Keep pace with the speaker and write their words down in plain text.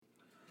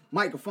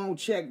Microphone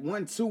check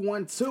 1 2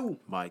 1 2.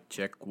 Mic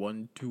check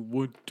 1 2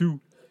 1 2.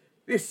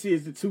 This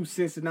is the 2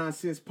 Cents and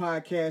Nonsense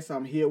podcast.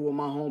 I'm here with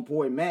my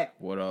homeboy Matt.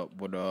 What up?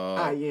 What up?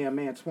 I am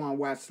Antoine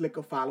White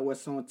Slicker. Follow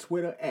us on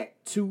Twitter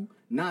at 2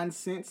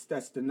 Nonsense.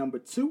 That's the number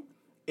 2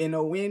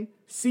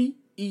 NONCENTS.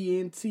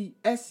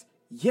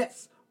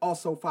 Yes.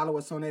 Also follow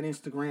us on that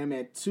Instagram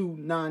at 2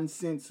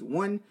 Nonsense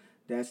 1.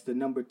 That's the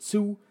number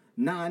 2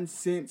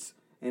 Nonsense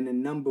and the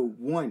number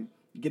 1.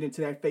 Get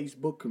into that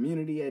Facebook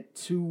community at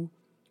 2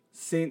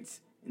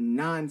 Cents and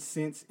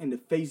Nonsense in the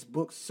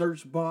Facebook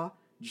search bar.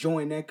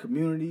 Join that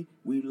community.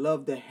 We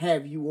love to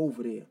have you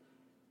over there.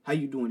 How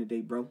you doing today,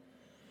 bro?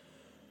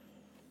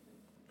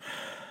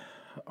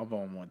 I'm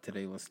on one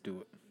today. Let's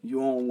do it.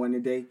 You on one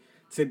today?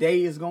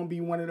 Today is going to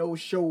be one of those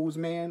shows,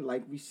 man.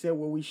 Like we said,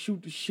 where we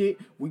shoot the shit,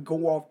 we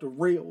go off the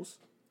rails.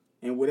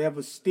 And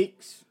whatever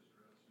sticks,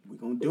 we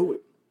going to do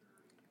it.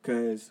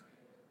 Because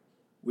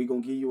we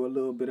going to give you a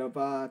little bit of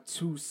our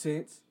 2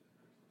 cents.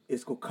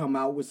 It's going to come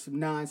out with some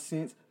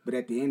nonsense. But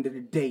at the end of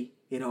the day,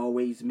 it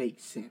always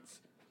makes sense.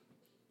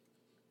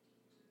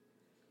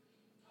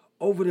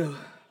 Over the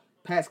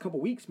past couple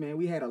weeks, man,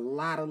 we had a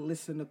lot of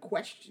listener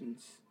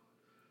questions.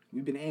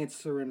 We've been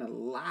answering a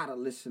lot of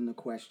listener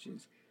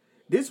questions.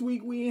 This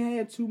week, we ain't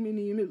had too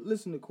many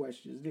listener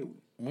questions, did we?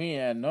 We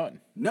ain't had nothing.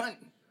 None.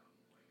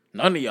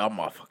 None of y'all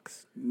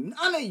motherfuckers.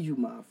 None of you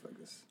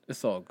motherfuckers.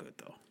 It's all good,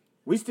 though.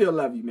 We still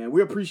love you, man.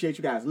 We appreciate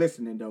you guys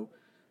listening, though.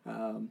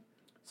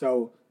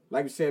 So,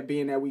 like I said,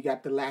 being that we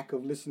got the lack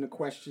of listener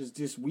questions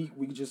this week,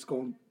 we just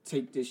going to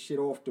take this shit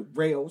off the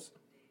rails.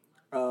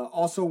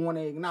 Also want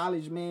to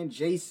acknowledge, man,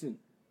 Jason.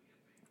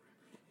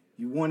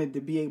 You wanted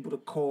to be able to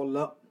call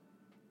up.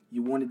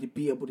 You wanted to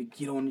be able to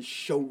get on the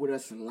show with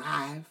us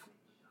live.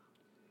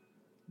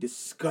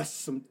 Discuss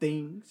some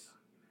things.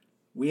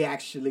 We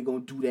actually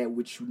going to do that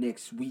with you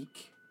next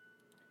week.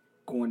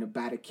 Going to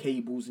buy the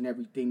cables and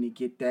everything to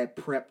get that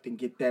prepped and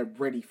get that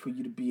ready for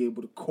you to be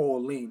able to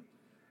call in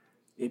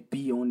and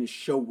be on the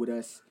show with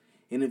us.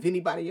 And if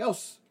anybody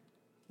else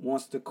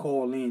wants to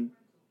call in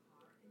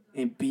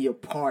and be a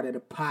part of the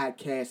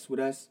podcast with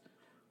us,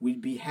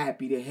 we'd be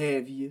happy to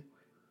have you.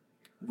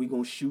 We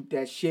gonna shoot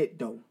that shit,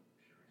 though.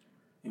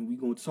 And we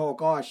gonna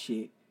talk our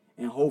shit.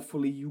 And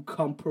hopefully you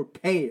come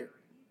prepared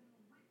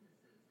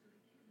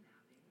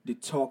to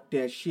talk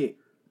that shit.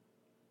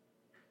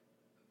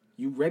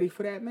 You ready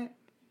for that, man?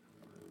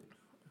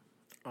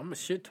 I'm a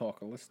shit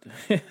talker. Let's do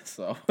it.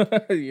 So,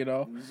 you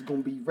know. You're just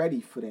gonna be ready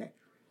for that.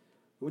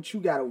 What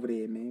you got over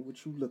there, man?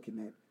 What you looking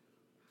at?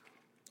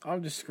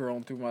 I'm just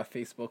scrolling through my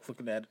Facebook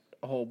looking at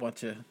a whole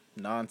bunch of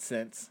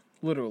nonsense.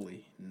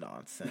 Literally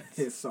nonsense.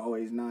 It's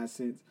always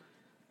nonsense.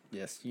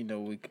 Yes, you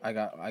know, I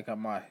got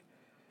my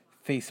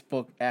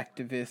Facebook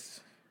activists.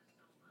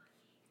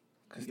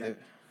 The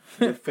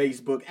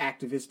Facebook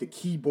activists, the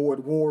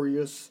keyboard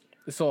warriors.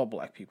 It's all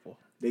black people.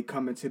 They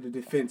come into the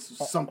defense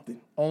of something.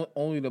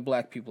 Only the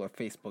black people are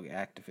Facebook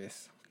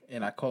activists.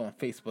 And I call them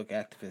Facebook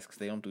activists because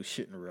they don't do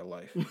shit in real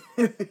life.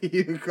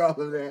 You call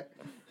them that?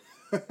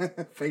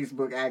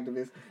 Facebook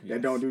activists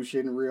that don't do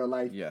shit in real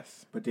life?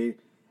 Yes. But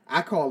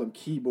I call them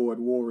keyboard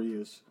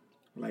warriors.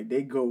 Like,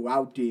 they go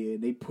out there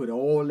and they put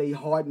all their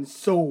heart and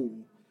soul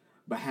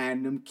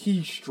behind them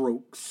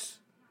keystrokes.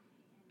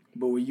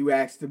 But when you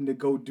ask them to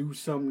go do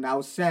something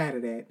outside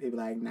of that, they be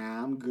like,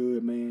 nah, I'm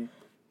good, man.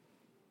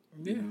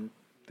 Yeah,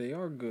 they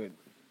are good.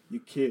 You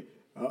can't.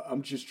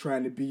 I'm just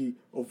trying to be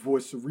a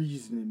voice of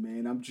reasoning,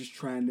 man. I'm just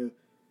trying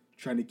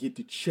to get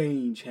the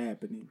change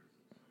happening.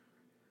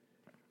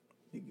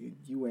 Nigga,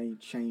 you ain't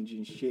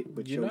changing shit,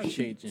 but you're your not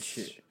sheets. changing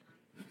shit.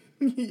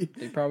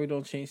 They probably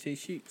don't change their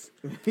sheets.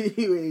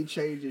 You ain't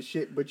changing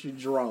shit, but your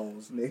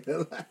drawers,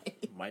 nigga.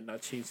 Might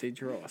not change their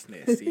drawers,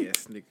 nasty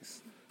ass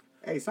niggas.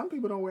 Hey, some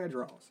people don't wear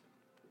drawers.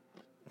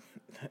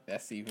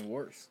 That's even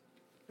worse.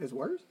 It's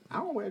worse? I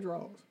don't wear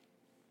drawers.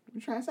 What you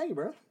trying to say,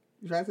 bro?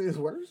 You trying to say it's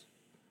worse?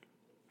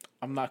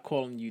 I'm not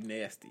calling you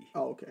nasty.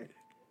 Oh, okay.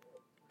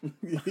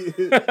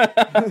 You're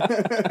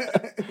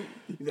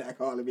not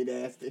calling me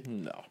nasty.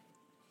 No.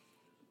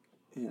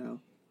 You know.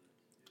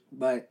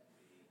 But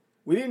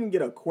we didn't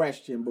get a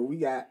question, but we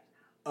got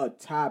a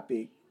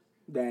topic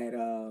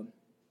that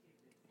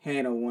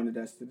Hannah wanted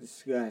us to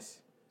discuss.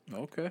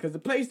 Okay. Because the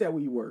place that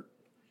we work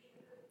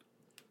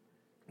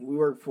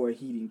for a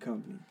heating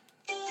company.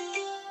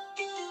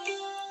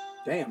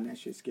 Damn, that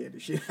shit scared the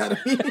shit out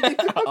of me.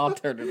 I'll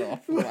turn it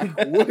off. Like,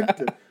 what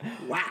the?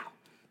 Wow.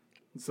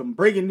 Some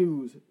breaking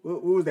news.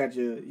 What was that?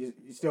 You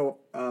still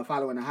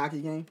following the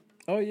hockey game?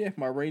 Oh, yeah.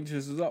 My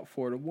Rangers is up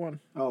 4-1.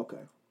 Oh, okay.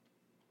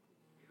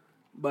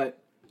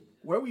 But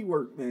where we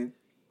work, man,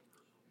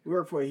 we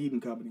work for a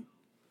heating company.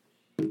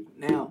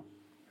 Now,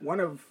 one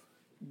of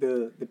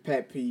the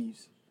pet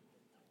peeves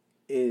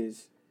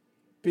is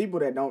people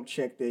that don't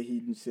check their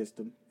heating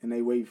system and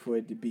they wait for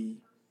it to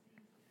be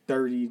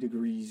 30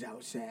 degrees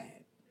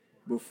outside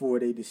before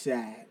they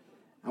decide,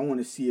 I want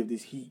to see if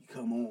this heat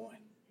come on.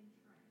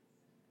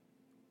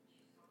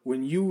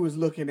 When you was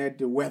looking at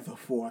the weather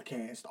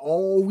forecast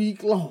all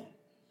week long,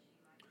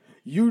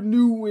 you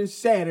knew when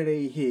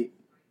Saturday hit,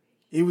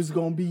 it was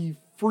going to be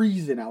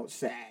freezing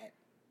outside.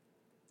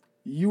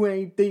 You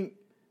ain't think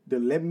to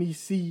let me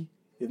see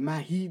if my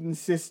heating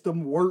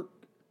system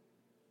worked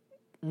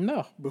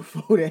No.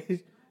 before that?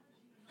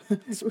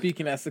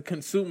 Speaking as a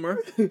consumer.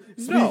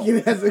 Speaking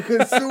as a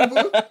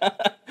consumer.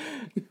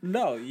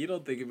 No, you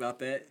don't think about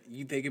that.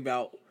 You think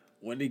about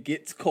when it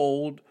gets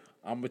cold,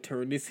 I'm going to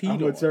turn this heat on. I'm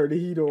going to turn the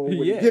heat on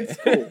when Yeah. it gets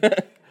cold.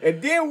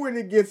 And then when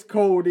it gets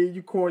cold, then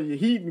you call your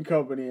heating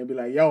company and be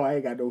like, yo, I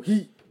ain't got no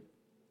heat.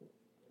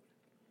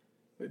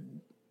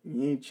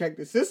 You ain't check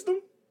the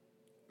system?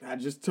 I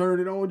just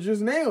turned it on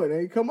just now. It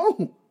ain't come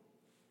on.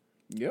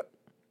 Yep.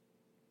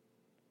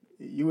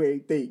 You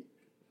ain't think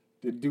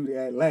to do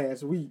that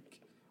last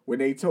week when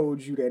they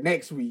told you that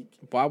next week.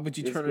 Why would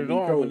you It's turn gonna it be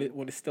on cold.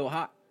 when it's still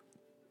hot?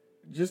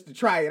 Just to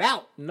try it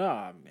out.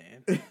 Nah,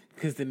 man.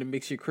 Because then it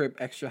makes your crib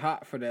extra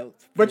hot for that.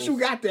 But you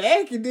got the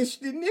air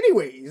conditioning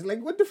anyways.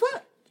 Like, what the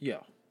fuck? Yeah.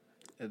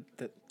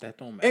 That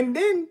don't matter. And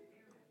then,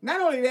 not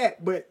only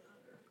that, but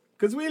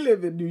because we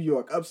live in New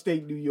York,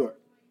 upstate New York,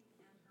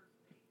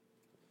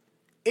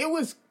 it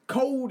was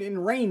cold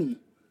and rainy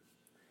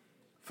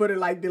for the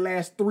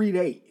last 3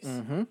 days.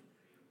 Mm-hmm.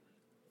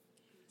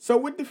 So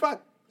what the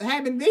fuck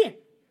happened then?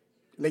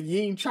 Like, you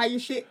ain't try your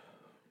shit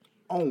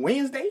on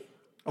Wednesday?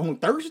 On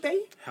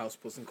Thursday? House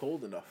wasn't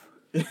cold enough.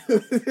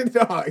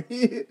 No,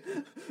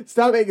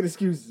 stop making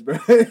excuses, bro.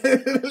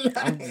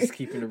 I'm just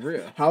keeping it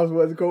real. House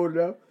wasn't cold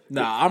enough.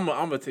 Nah, I'm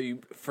gonna tell you.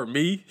 For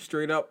me,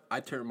 straight up,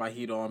 I turned my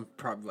heat on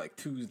probably like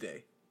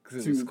Tuesday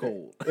because it was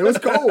cold. It was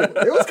cold.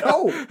 It was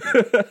cold.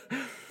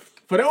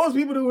 For those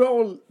people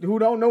who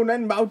don't know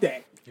nothing about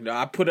that. You know,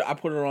 I put it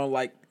on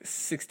like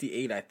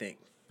 68, I think.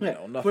 You Yeah,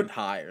 know, nothing but-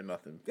 high or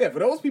nothing. Yeah, for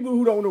those people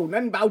who don't know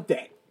nothing about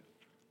that,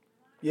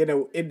 you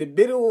know, at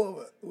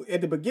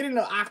the beginning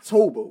of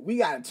October, we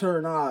gotta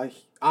turn our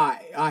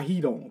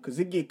heat on because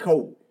it get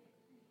cold.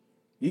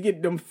 You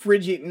get them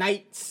frigid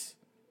nights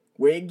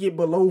where it get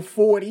below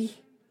 40.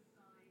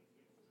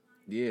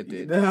 Yeah, it You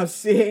did. know what I'm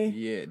saying?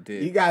 Yeah, it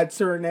did. You gotta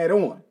turn that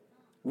on.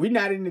 We're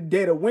not in the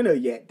dead of winter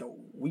yet, though.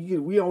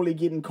 We only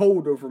getting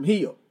colder from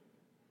here.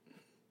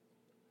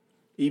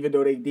 Even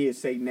though they did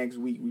say next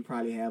week we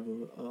probably have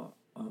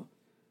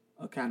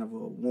a kind of a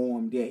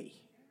warm day,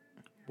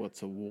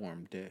 What's a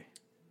warm day?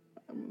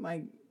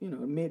 like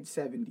mid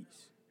 70s.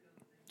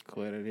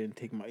 Glad I didn't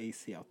take my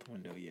AC out the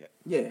window yet.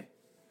 Yeah.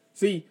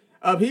 See,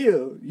 up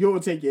here you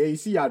don't take your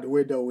AC out the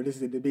window when it's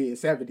in the mid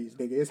 70s,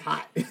 nigga. It's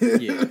hot. Yeah,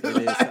 it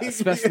is. Like,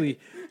 Especially,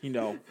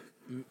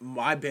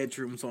 my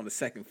bedroom's on the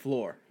second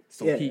floor,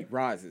 so Yeah. heat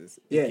rises.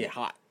 Yeah. It get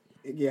hot.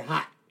 it get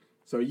hot.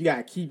 So you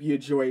gotta keep your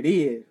joint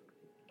in.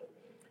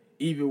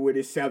 Even when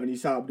it's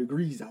 70-something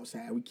degrees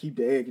outside, we keep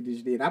the air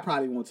conditioning in. I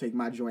probably won't take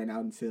my joint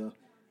out until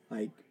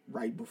like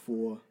right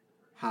before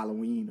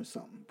Halloween or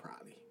something,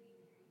 probably.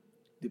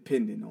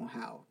 Depending on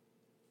how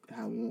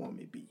warm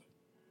it be.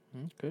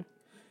 Okay.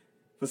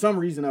 For some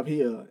reason up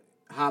here,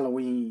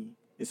 Halloween,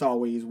 it's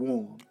always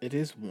warm. It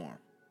is warm.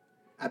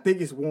 I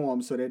think it's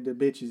warm so that the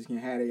bitches can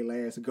have their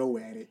last go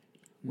at it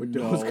with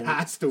those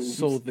costumes.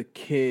 So the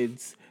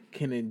kids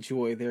can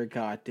enjoy their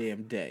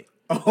goddamn day.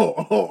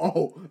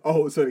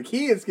 Oh, so the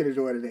kids can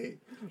enjoy the day.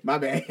 My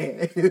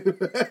bad.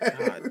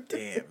 God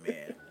damn,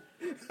 man.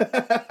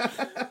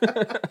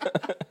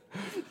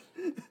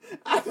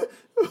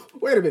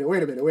 Wait a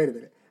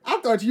minute. I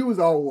thought you was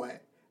on one.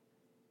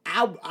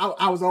 I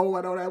was on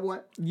one on that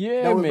one.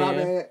 Yeah, That was man. my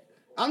bad.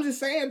 I'm just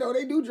saying though,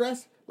 they do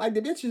dress like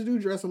the bitches do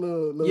dress a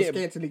little Yeah,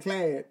 scantily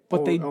clad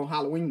but on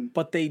Halloween.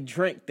 But they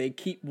drink. They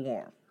keep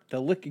warm. The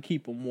liquor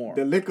keep them warm.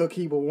 The liquor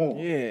keep them warm.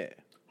 Yeah.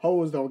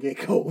 Hoes don't get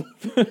cold.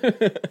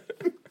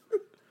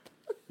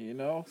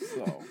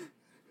 So.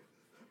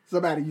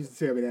 Somebody used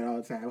to tell me that all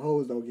the time.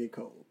 Hoes don't get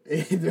cold.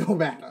 It don't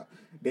matter.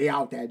 They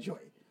out that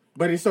joint.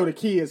 But it's so the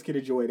kids can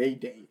enjoy their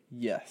day.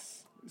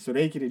 Yes. So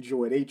they can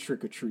enjoy their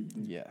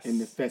trick-or-treating. Yes. And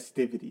the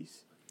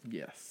festivities.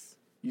 Yes.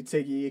 You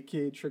taking your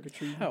kid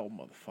trick-or-treating? Hell,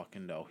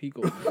 motherfucking no. He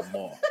goes to the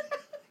mall.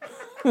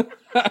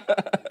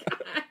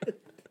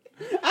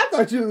 I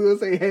thought you was going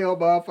to say, hell,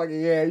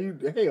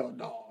 motherfucking yeah. Hell,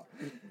 no.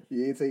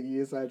 You ain't taking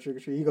your son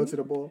trick-or-treat. He go to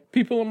the mall?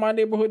 People in my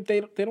neighborhood,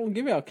 they don't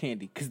give out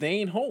candy because they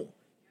ain't home.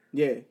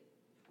 Yeah.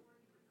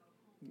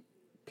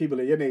 People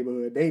in your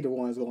neighborhood, they the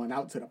ones going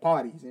out to the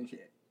parties and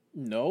shit.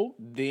 No,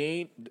 they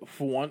ain't.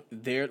 For one,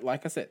 they're,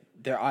 like I said,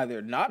 they're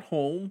either not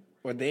home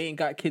or they ain't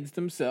got kids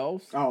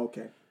themselves. Oh,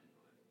 okay.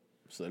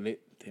 So they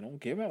don't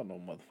give out no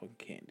motherfucking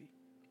candy.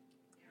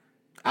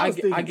 I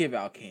I give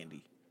out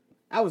candy.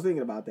 I was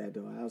thinking about that,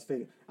 though.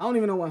 I don't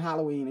even know when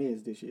Halloween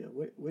is this year.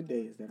 What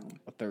day is that on?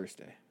 A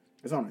Thursday.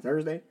 It's on a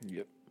Thursday?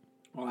 Yep.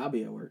 Oh, I'll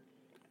be at work.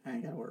 I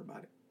ain't got to worry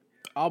about it.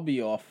 I'll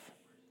be off.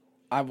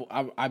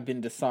 I've been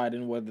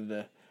deciding whether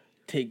to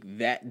take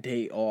that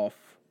day off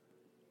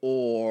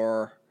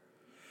or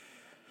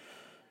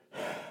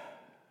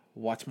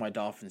watch my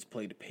Dolphins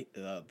play the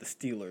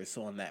Steelers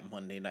on that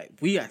Monday night.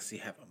 We actually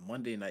have a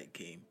Monday night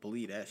game.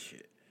 Believe that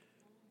shit.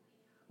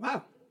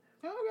 Wow.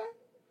 Okay.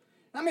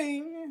 I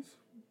mean,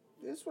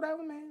 it's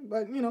whatever, man.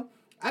 But,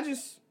 I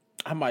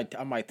I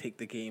might take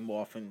the game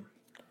off and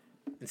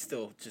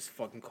still just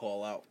fucking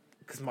call out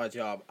Because my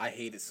job, I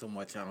hate it so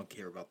much. I don't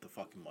care about the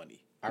fucking money.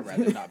 I'd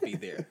rather not be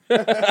there.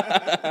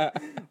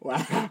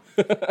 Wow.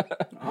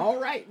 All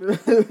right.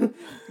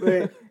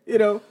 But,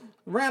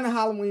 around the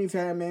Halloween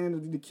time,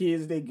 man, the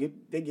kids, they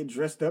get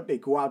dressed up. They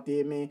go out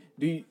there, man.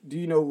 Do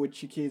you know what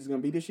your kids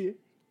going to be this year?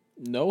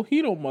 No,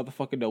 he don't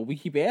motherfucking know. We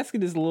keep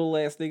asking this little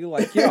ass nigga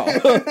like, yo,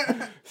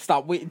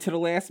 stop waiting till the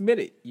last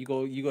minute. You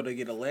gonna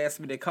get a last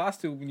minute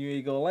costume and you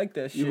ain't gonna like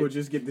that shit. You gonna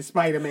just get the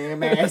Spider-Man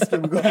mask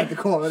and we're gonna have to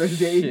call it a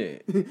day.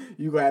 Shit.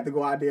 You gonna have to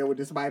go out there with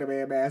the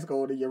Spider-Man mask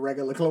on and your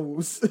regular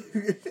clothes.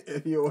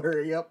 If you don't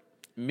hurry up.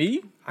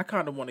 Me? I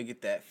kinda wanna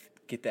get that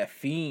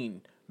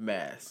Fiend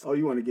mask. Oh,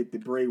 you wanna get the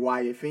Bray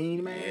Wyatt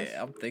Fiend mask?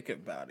 Yeah, I'm thinking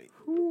about it.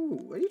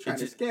 Ooh, are you trying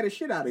to scare the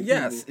shit out of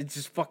Yes, people? it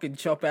just fucking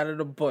jump out of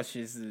the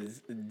bushes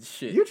and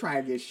shit. You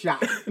trying to get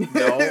shot.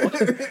 No.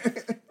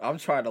 I'm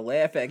trying to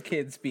laugh at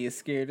kids being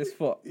scared as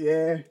fuck.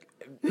 Yeah.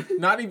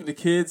 Not even the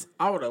kids.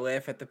 I want to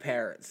laugh at the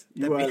parents.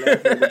 You want to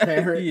laugh at the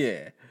parents?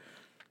 Yeah.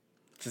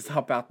 Just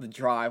hop out the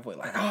driveway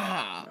like,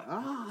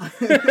 ah.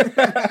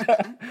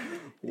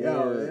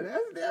 Yo, man,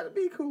 that'd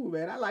be cool,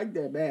 man. I like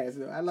that mask.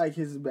 I like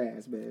his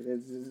mask, man.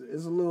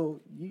 It's a little...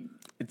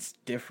 It's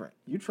different.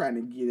 You trying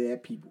to get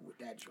at people with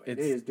that joint. It's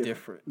it is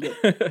different.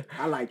 different.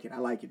 I like it. I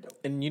like it, though.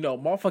 And,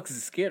 motherfuckers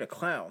is scared of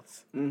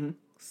clowns. Mm-hmm.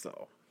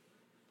 So.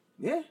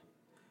 Yeah.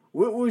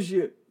 What was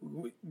your...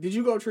 Did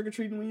you go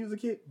trick-or-treating when you was a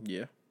kid?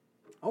 Yeah.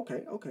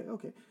 Okay.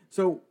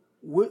 So,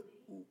 what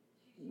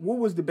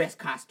was the best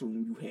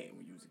costume you had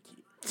when you was a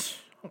kid?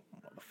 I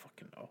don't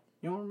motherfucking know.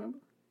 You don't remember?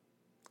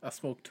 I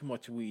smoked too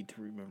much weed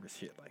to remember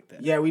shit like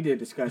that. Yeah, we did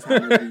discuss how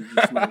much weed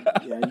you smoked.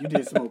 Yeah, you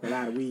did smoke a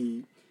lot of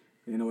weed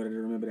in order to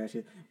remember that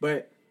shit.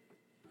 But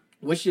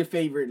what's your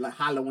favorite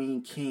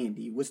Halloween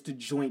candy? What's the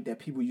joint that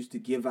people used to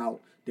give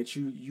out that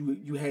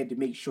you had to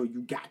make sure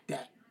you got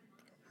that?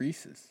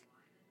 Reese's.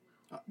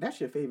 That's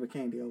your favorite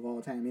candy of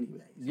all time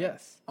anyway. So.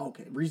 Yes.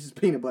 Okay, Reese's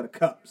Peanut Butter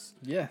Cups.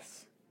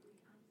 Yes.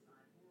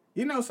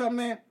 You know something,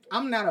 man?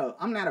 I'm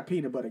not a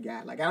peanut butter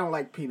guy. Like, I don't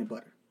like peanut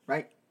butter,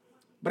 right?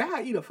 But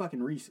I eat a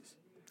fucking Reese's.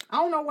 I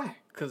don't know why.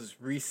 Because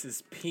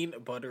Reese's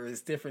peanut butter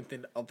is different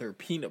than other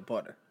peanut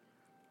butter.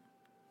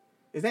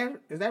 Is that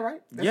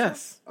right? That's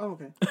yes. Right? Oh,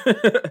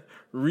 okay.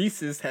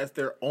 Reese's has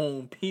their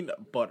own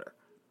peanut butter.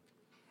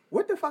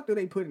 What the fuck do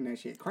they put in that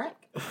shit?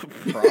 Crack?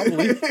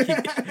 Probably.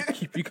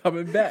 keep you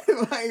coming back.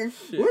 Like,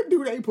 shit. What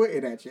do they put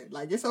in that shit?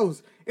 Like,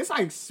 it's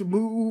like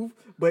smooth,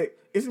 but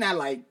it's not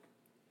like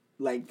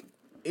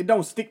it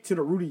don't stick to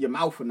the root of your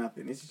mouth or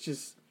nothing.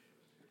 It's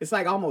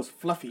like almost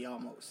fluffy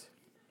almost.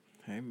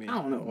 Hey man, I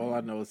don't know. All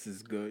I know is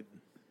it's good.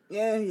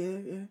 Yeah.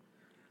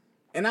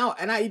 And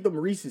I eat them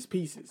Reese's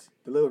Pieces,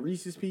 the little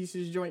Reese's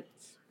Pieces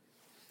joints.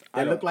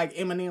 They look like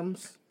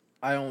M&Ms.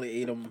 I only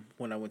ate them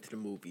when I went to the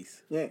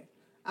movies. Yeah,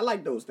 I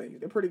like those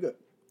things. They're pretty good.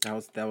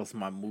 That was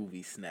my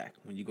movie snack.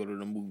 When you go to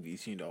the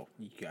movies, you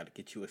gotta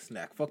get you a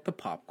snack. Fuck the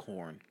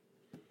popcorn.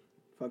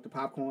 Fuck the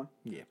popcorn?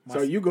 Yeah.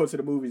 So you go to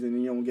the movies and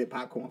then you don't get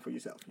popcorn for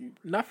yourself?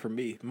 Not for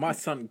me. My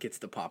son gets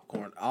the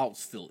popcorn. I'll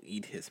still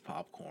eat his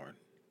popcorn.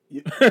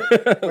 Wait.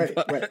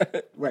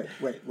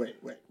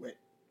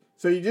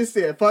 So you just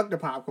said fuck the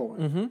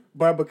popcorn, mm-hmm.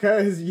 but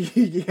because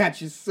you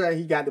got your son,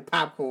 he got the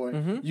popcorn,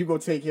 mm-hmm. you go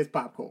take his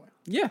popcorn.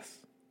 Yes.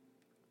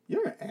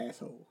 You're an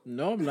asshole.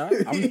 No, I'm not.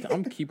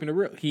 I'm keeping it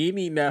real. He ain't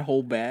eating that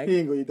whole bag. He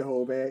ain't gonna eat the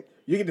whole bag.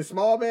 You get the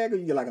small bag or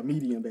you get like a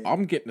medium bag?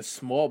 I'm getting a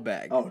small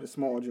bag. Oh, the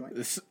small joint.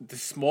 The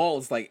small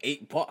is like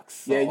 $8.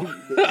 So.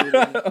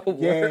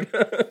 Yeah,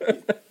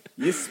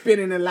 you're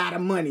spending a lot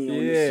of money on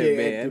this shit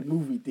at the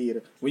movie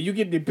theater. When you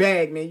get the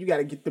bag, man, you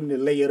gotta get them to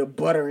layer the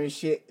butter and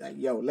shit. Like,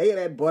 yo, layer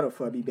that butter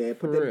for me, man.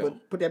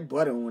 Put that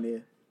butter on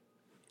there.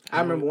 I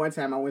remember one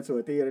time I went to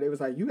a theater. They was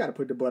like, "You gotta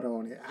put the butter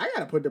on it." I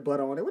gotta put the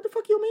butter on it. What the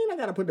fuck you mean? I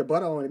gotta put the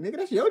butter on it, nigga?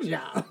 That's your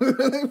job. What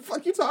the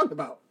fuck you talking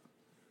about?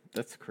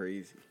 That's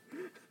crazy.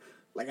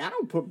 Like, I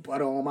don't put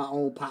butter on my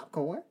own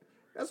popcorn.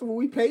 That's what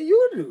we pay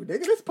you to do,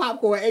 nigga. This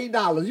popcorn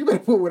 $8. You better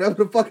put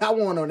whatever the fuck I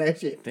want on that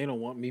shit. They don't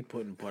want me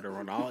putting butter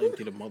on. I'll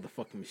empty the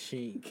motherfucking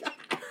machine.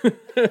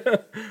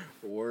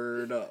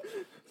 Word up.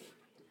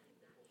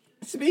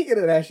 Speaking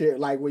of that shit,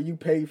 like when you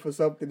pay for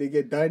something to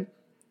get done,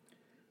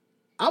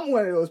 I'm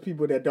one of those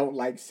people that don't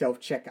like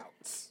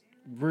self-checkouts.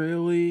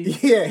 Really?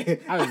 Yeah.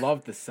 I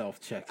love the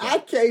self-checkout. I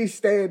can't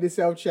stand the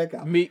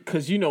self-checkout. Me,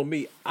 because you know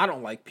me, I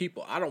don't like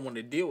people. I don't want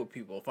to deal with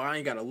people. If I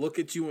ain't got to look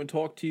at you and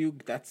talk to you,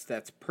 that's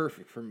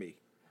perfect for me.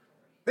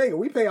 Nigga,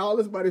 we pay all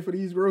this money for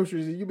these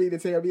groceries, and you mean to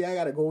tell me I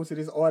gotta go to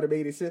this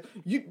automated system?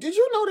 Did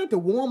you know that the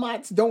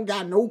Walmarts don't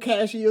got no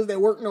cashiers that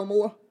work no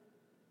more?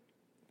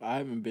 I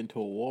haven't been to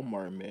a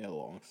Walmart in a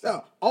long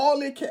time. All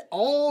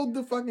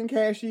the fucking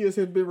cashiers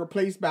have been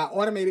replaced by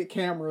automated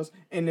cameras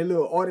and the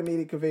little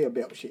automated conveyor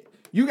belt shit.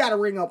 You gotta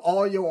ring up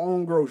all your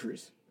own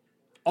groceries,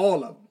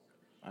 all of them.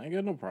 I ain't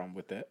got no problem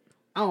with that.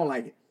 I don't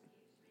like it.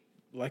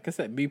 Like I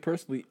said, me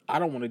personally, I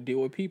don't want to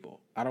deal with people.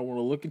 I don't want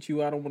to look at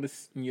you. I don't want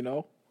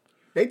to,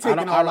 They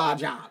taking all our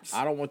jobs.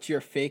 I don't want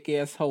your fake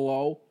ass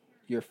hello,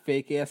 your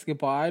fake ass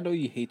goodbye. I know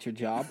you hate your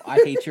job. I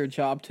hate your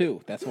job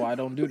too. That's why I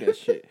don't do that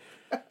shit.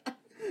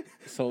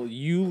 So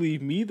you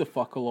leave me the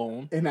fuck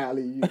alone. And I'll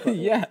leave you. Alone.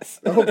 Yes.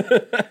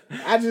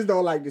 I just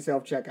don't like the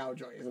self-checkout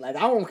joints. Like,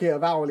 I don't care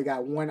if I only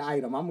got one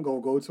item. I'm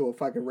going to go to a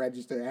fucking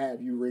register and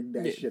have you rig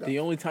that shit up. The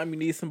only time you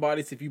need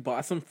somebody is if you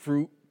buy some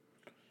fruit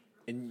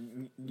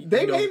and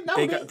they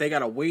got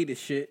to weigh the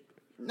shit.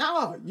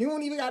 No, you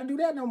don't even got to do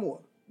that no more.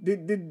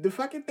 The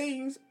fucking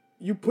things,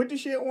 you put the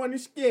shit on the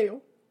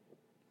scale.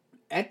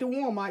 At the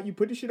Walmart, you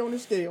put the shit on the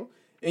scale.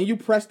 And you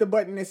press the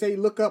button and say,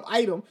 look up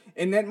item.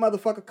 And that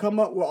motherfucker come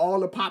up with all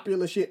the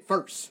popular shit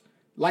first.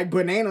 Like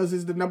bananas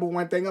is the number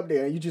one thing up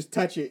there. You just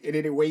touch it and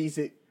then it weighs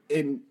it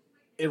and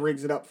it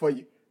rigs it up for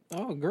you.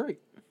 Oh,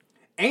 great.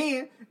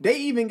 And they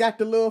even got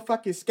the little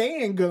fucking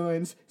scan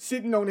guns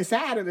sitting on the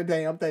side of the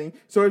damn thing.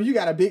 So if you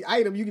got a big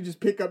item, you can just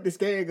pick up the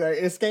scan gun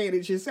and scan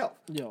it yourself.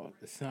 Yo,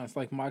 it sounds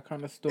like my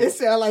kind of store. It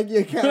sounds like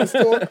your kind of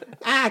store.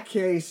 I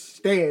can't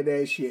stand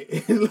that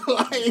shit.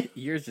 Like,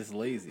 you're just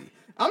lazy.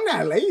 I'm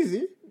not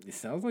lazy. It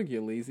sounds like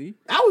you're lazy.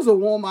 I was a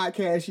Walmart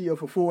cashier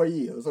for 4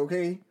 years,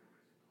 okay?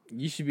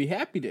 You should be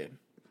happy then.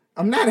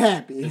 I'm not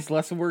happy. It's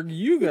less work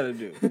you gotta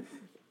do.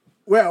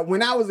 Well,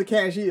 when I was a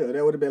cashier,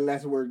 there would have been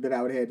less work that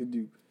I would have had to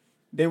do.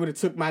 They would have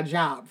took my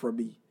job from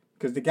me.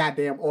 Because the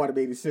goddamn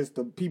automated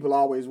system, people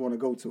always want to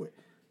go to it.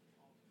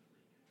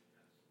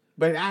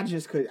 But I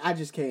just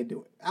can't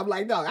do it. I'm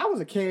like, dog, I was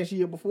a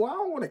cashier before. I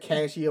don't want to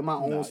cashier my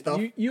own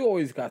stuff. You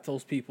always got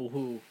those people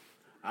who,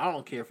 I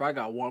don't care if I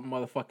got one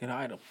motherfucking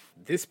item.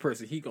 This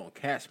person, he gonna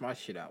cash my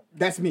shit out.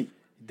 That's me.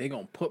 They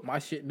gonna put my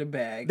shit in the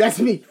bag. That's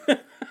me.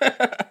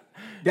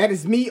 That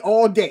is me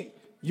all day.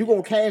 You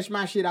gonna cash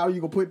my shit out, you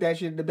gonna put that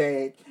shit in the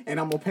bag, and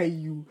I'm gonna pay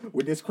you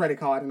with this credit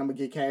card, and I'm gonna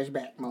get cash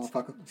back,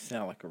 motherfucker. You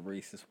sound like a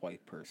racist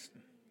white person.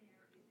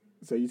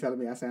 So you telling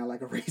me I sound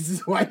like a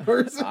racist white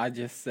person? I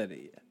just said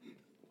it.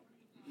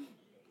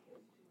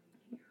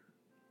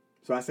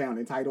 So I sound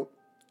entitled?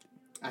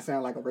 I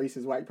sound like a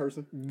racist white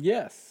person?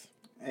 Yes.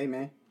 Hey,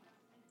 man.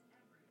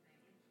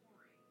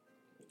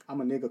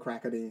 I'm a nigga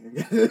cracker then.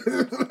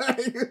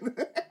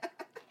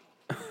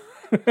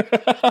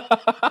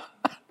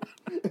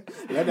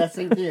 Let that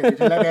sink in. Did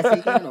you let that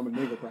sink in? I'm a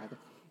nigga cracker.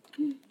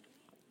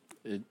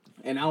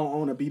 And I don't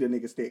own a beat a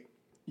nigga stick.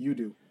 You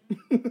do.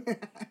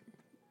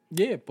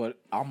 Yeah, but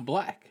I'm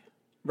black.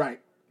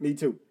 Right. Me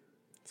too.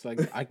 So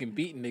I can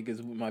beat niggas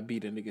with my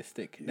beat a nigga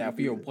stick. Now, if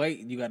you're white,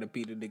 you got to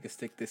beat a nigga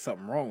stick. There's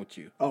something wrong with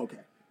you. Okay.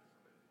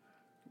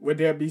 Would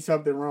there be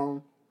something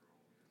wrong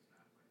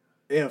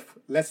if,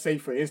 let's say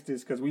for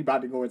instance, because we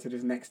about to go into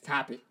this next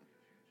topic,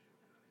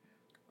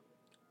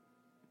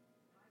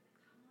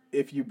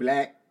 if you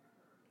black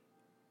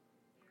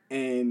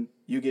and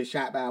you get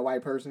shot by a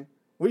white person,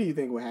 what do you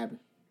think would happen?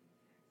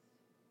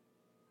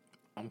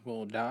 I'm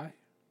going to die.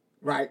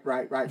 Right.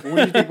 But what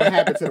do you think would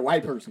happen to the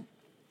white person?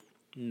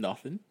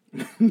 Nothing.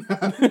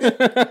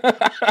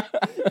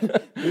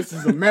 This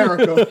is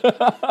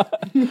America.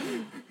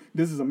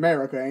 This is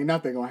America. Ain't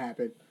nothing gonna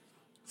happen.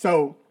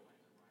 So,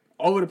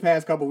 over the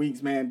past couple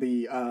weeks, man,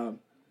 the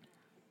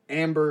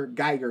Amber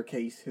Geiger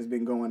case has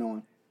been going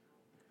on.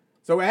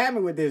 So what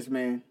happened with this,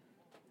 man?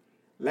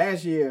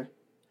 Last year,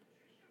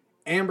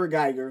 Amber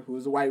Geiger, who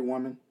is a white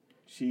woman,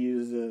 she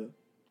is a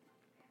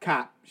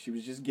cop. She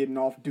was just getting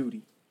off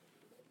duty.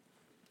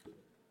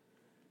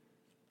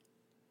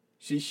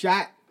 She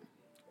shot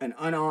an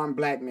unarmed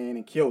black man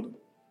and killed him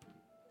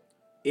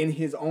in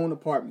his own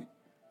apartment.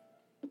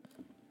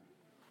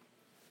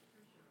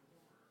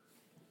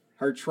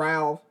 Her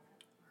trial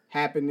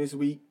happened this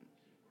week.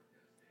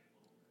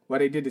 Well,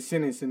 they did the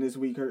sentencing this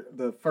week.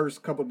 The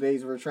first couple of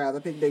days of her trial, I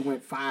think they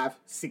went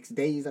 5-6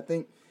 days, I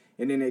think.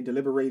 And then they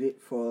deliberated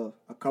for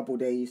a couple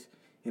days.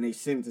 And they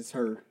sentenced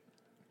her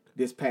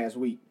this past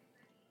week.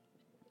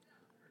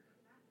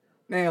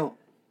 Now,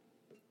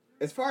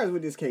 as far as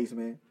with this case,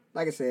 man,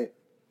 like I said,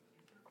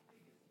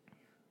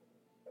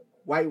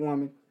 white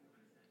woman,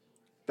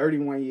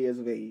 31 years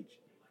of age,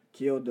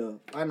 killed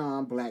an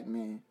unarmed black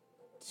man,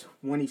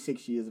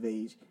 26 years of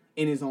age,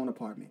 in his own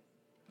apartment.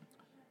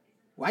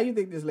 Why do you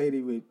think this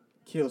lady would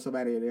kill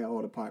somebody in their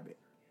own apartment?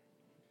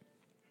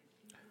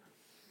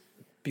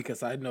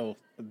 Because I know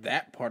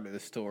that part of the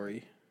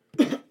story.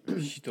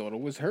 She thought it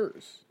was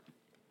hers.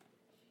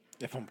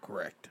 If I'm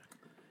correct.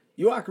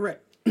 You are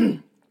correct.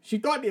 She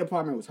thought the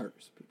apartment was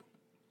hers. People.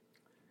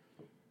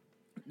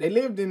 They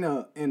lived in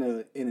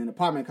an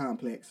apartment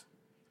complex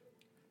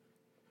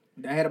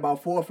that had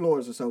about 4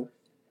 floors or so.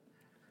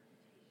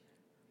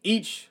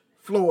 Each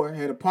floor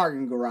had a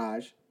parking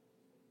garage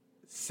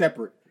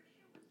separate.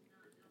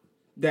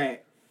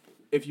 That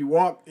if you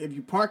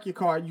park your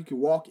car, you can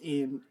walk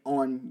in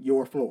on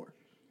your floor.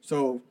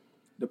 So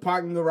the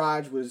parking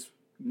garage was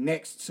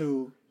next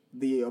to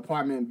the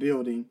apartment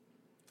building,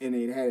 and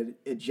it had an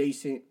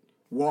adjacent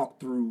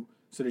walk-through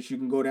so that you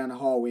can go down the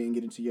hallway and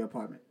get into your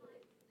apartment.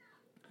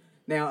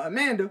 Now,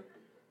 Amber,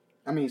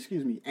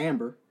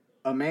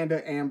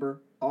 Amber,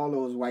 all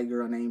those white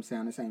girl names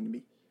sound the same to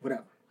me.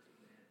 Whatever.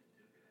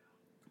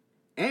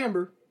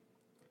 Amber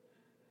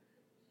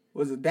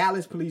was a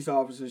Dallas police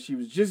officer. She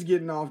was just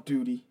getting off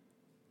duty.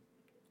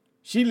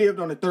 She lived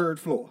on the 3rd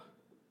floor.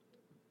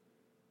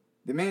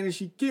 The man that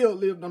she killed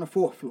lived on the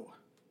 4th floor.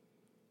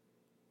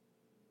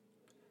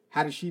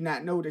 How did she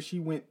not know that she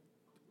went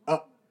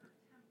up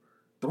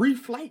 3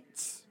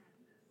 flights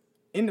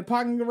in the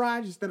parking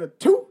garage instead of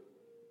 2?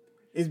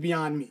 Is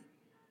beyond me.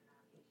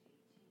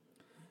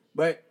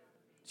 But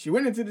she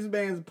went into this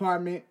man's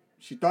apartment.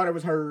 She thought it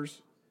was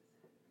hers.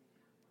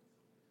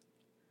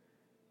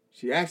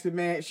 She asked the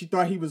man, she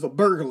thought he was a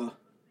burglar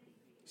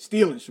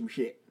stealing some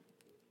shit.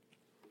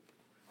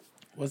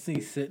 Wasn't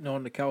he sitting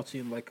on the couch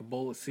eating like a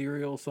bowl of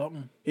cereal or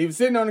something? He was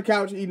sitting on the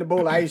couch eating a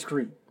bowl of ice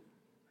cream.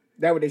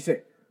 That's what they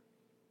said.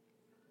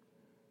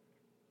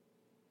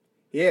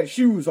 He had his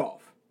shoes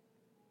off.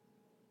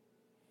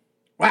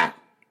 Wow.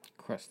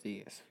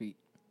 Crusty ass feet.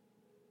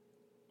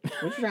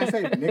 What you trying to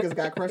say? Niggas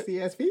got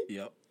crusty ass feet?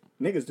 Yep.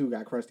 Niggas do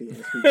got crusty ass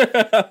feet.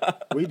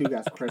 We do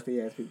got some crusty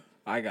ass feet.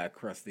 I got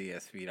crusty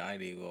ass feet. I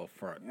need to go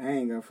front. I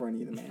ain't gonna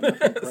front either, man. My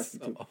feet crusty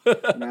too. You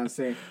know what I'm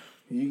saying?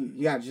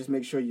 You gotta just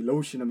make sure you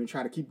lotion them and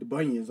try to keep the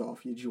bunions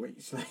off your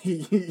joints.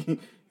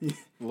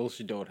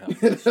 Lotion don't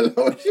help.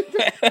 Lotion.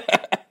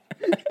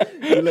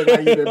 You look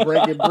like you been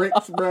breaking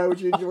bricks, bro,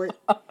 with your joint.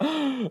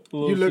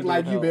 You look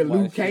like you been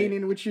Luke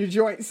Canaan with your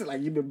joints.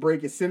 Like you been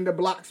breaking cinder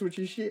blocks with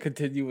your shit.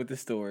 Continue with the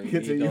story.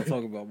 Don't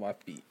talk about my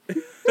feet.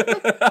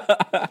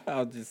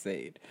 I'll just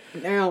say it.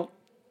 Now,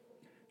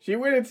 she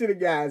went into the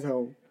guy's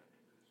home.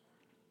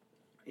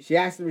 She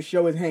asked him to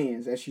show his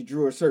hands as she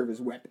drew her service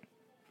weapon.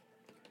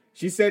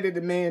 She said that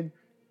the man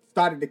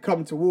started to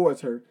come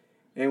towards her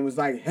and was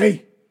like,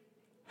 hey,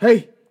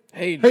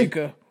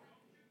 nigga.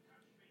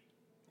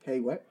 Hey,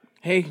 what?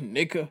 Hey,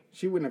 nigga.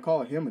 She wouldn't have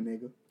called him a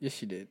nigga. Yes,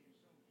 she did.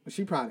 But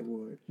she probably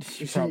would.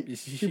 She probably.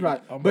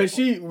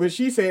 But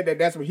she said that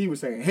that's what he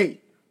was saying.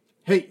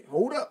 Hey,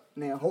 hold up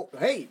now.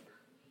 Hey.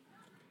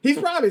 He's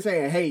probably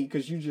saying hey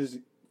because you just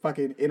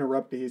fucking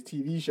interrupted his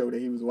TV show that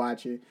he was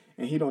watching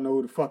and he don't know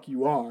who the fuck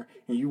you are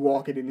and you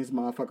walking in this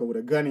motherfucker with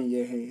a gun in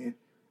your hand.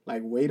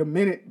 Like, wait a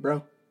minute,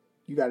 bro.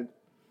 You gotta.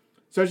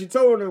 So she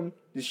told him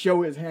to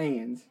show his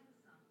hands.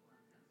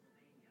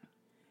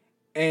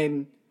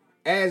 And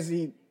as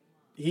he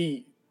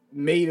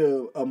made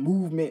a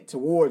movement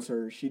towards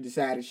her, she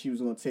decided she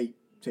was going to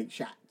take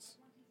shots.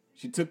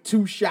 She took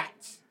 2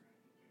 shots.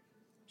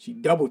 She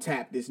double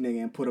tapped this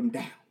nigga and put him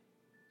down.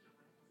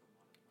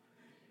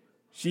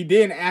 She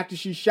then, after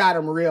she shot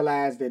him,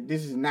 realized that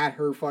this is not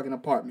her fucking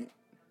apartment.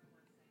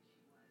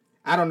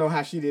 I don't know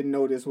how she didn't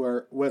know this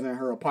wasn't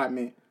her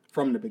apartment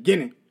from the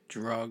beginning.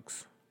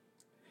 Drugs.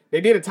 They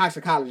did a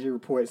toxicology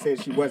report. It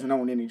said she wasn't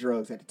on any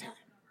drugs at the time.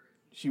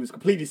 She was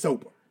completely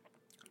sober.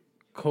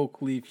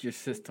 Coke leaves your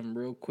system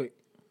real quick.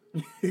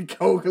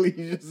 Coke leaves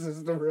your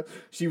system real.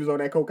 She was on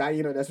that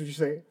cocaine. That's what you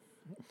said.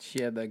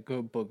 She had that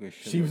good booger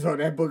sugar. She was on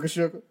that booger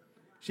sugar.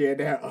 She had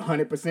that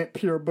 100%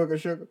 pure booger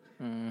sugar.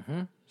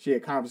 Mm-hmm. She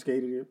had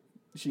confiscated it.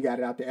 She got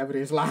it out the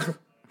evidence locker.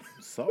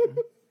 Something.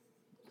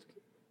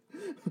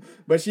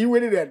 But she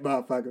went in that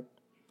motherfucker.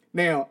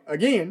 Now,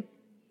 again,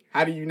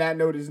 how do you not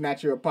know this is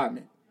not your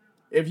apartment?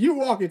 If you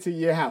walk into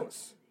your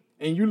house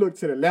and you look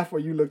to the left or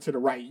you look to the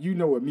right, you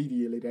know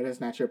immediately that that's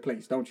not your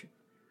place, don't you?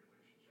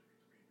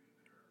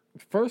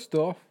 First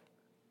off,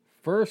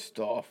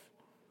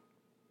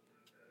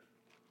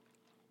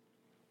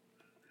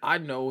 I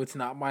know it's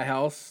not my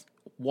house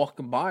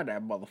walking by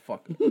that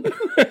motherfucker.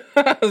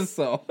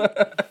 So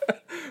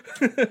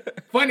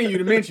funny you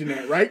to mention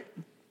that, right?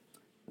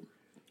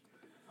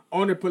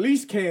 On the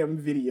police cam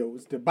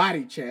videos, the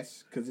body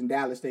chest, because in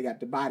Dallas they got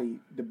the body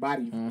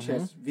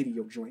chest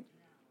video joint.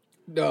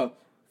 The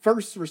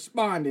first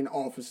responding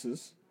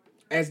officers,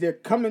 as they're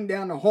coming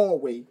down the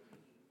hallway,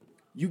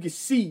 you can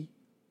see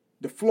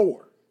the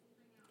floor.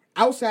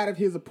 Outside of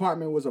his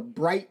apartment was a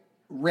bright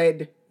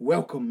red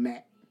welcome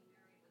mat.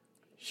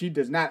 She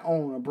does not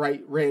own a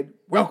bright red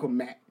welcome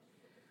mat.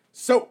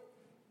 So,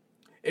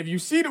 if you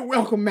see the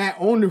welcome mat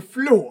on the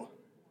floor,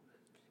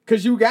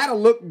 because you got to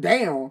look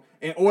down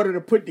in order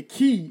to put the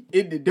key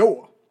in the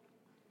door,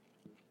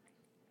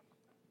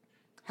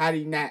 how do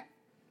you not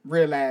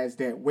realize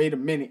that, wait a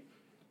minute,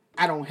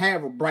 I don't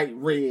have a bright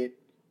red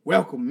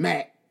welcome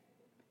mat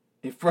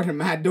in front of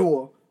my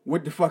door.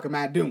 What the fuck am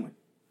I doing?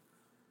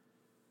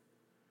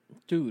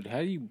 Dude, how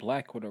do you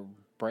black with a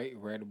bright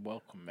red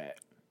welcome mat?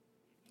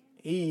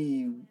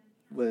 He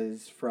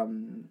was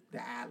from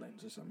the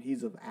islands or something.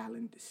 He's of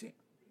island descent.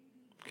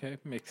 Okay,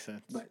 makes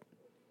sense. But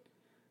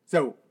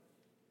so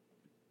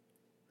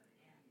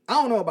I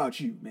don't know about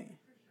you, man,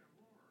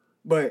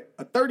 but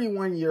a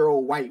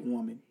 31-year-old white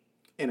woman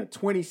and a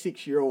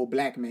 26-year-old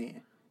black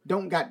man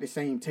don't got the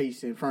same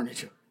taste in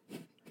furniture.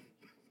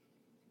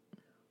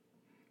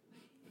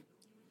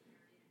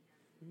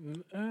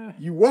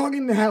 You walk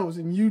in the house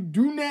and you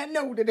do not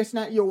know that it's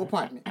not your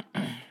apartment.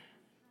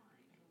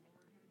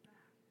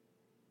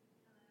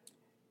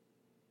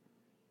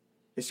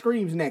 It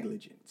screams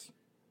negligence.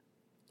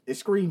 It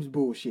screams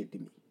bullshit to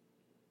me.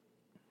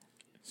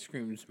 It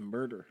screams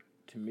murder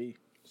to me.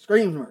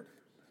 Screams murder.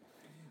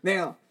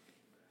 Now,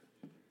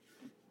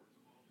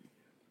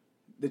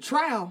 the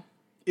trial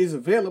is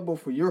available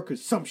for your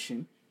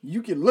consumption.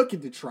 You can look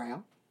at the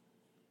trial.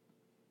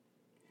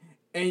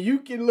 And you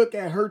can look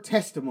at her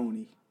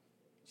testimony.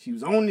 She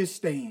was on this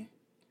stand.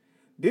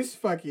 This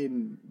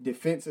fucking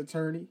defense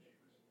attorney,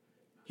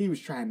 he was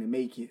trying to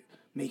make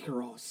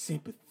her all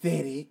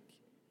sympathetic.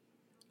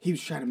 He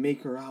was trying to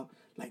make her out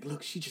like,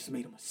 look, she just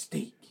made a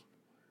mistake.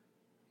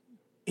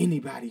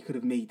 Anybody could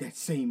have made that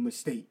same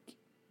mistake.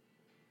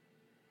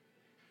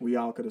 We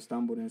all could have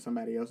stumbled in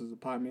somebody else's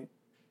apartment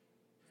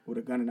with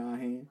a gun in our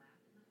hand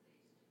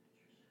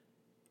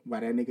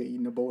while that nigga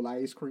eating a bowl of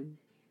ice cream,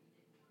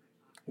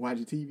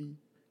 watching TV.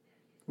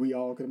 We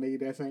all could have made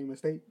that same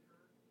mistake.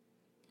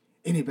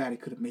 Anybody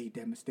could have made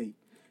that mistake.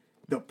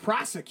 The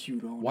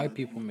prosecutor, on White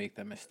people make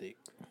that mistake.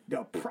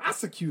 The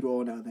prosecutor,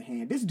 on the other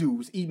hand, this dude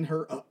was eating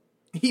her up.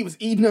 He was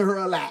eating her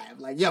alive.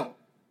 Like, yo,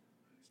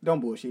 don't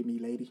bullshit me,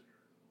 lady.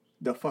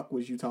 The fuck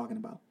was you talking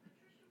about?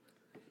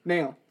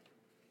 Now,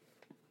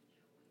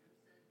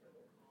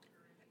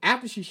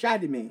 after she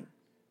shot the man,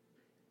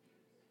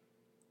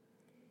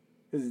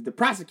 the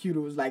prosecutor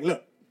was like,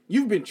 look,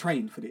 you've been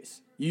trained for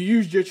this. You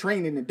used your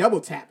training to double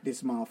tap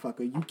this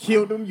motherfucker. You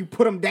killed him. You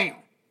put him down.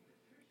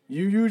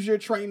 You used your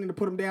training to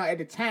put him down. At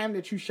the time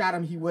that you shot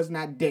him, he was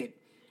not dead.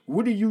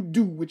 What do you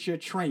do with your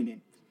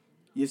training?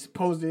 You're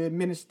supposed to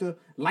administer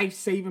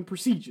life-saving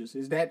procedures.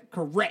 Is that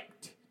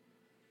correct?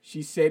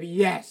 She said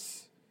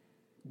yes.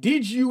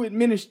 Did you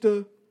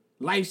administer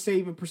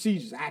life-saving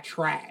procedures? I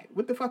tried.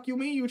 What the fuck you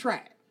mean you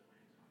tried?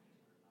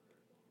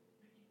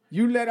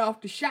 You let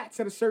off the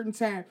shots at a certain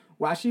time.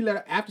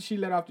 After she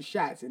let off the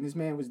shots and this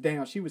man was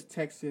down, she was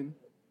texting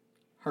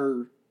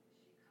her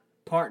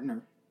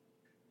partner,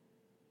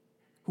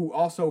 who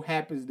also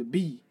happens to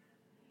be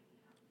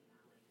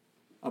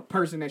a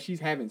person that she's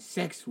having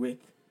sex with,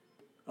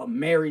 a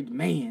married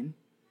man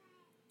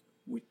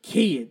with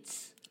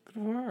kids.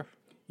 Good for her.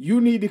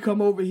 You need to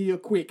come over here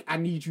quick. I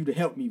need you to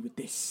help me with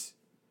this.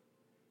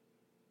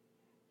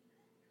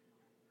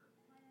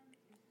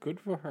 Good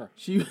for her.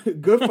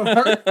 Good for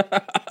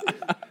her.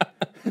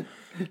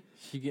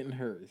 She getting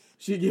hers.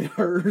 She get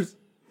hers.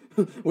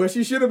 Well,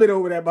 she should have been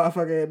over that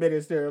motherfucker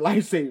administering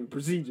life-saving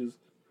procedures.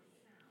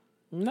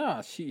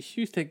 Nah, she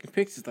was taking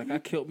pictures like, I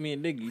killed me a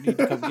nigga. You need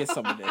to come get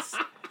some of this.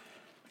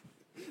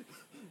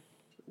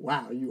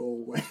 Wow, you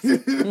old way.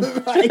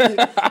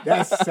 Like,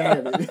 that's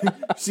savage.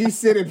 She's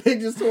sending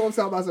pictures to him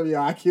talking about something.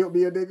 Yo, I killed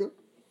me a nigga.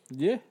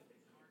 Yeah.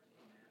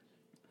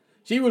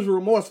 She was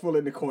remorseful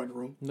in the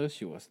courtroom. No,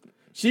 she wasn't.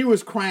 She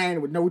was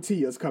crying with no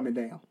tears coming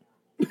down.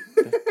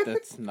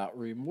 That's not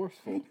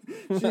remorseful.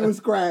 She was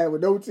crying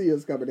with no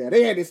tears coming down.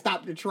 They had to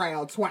stop the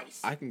trial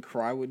twice. I can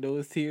cry with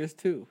those tears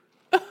too.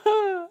 Please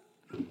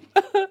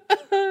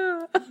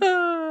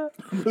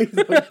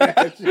don't do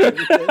that shit.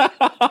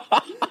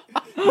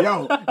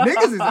 Yo,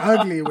 niggas is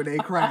ugly when they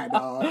cry,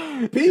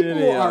 dog.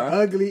 People are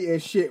ugly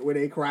as shit when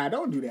they cry.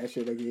 Don't do that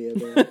shit again,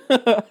 man.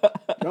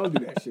 Don't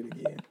do that shit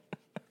again.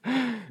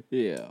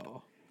 Yeah.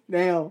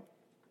 Now,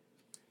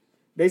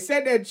 they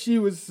said that she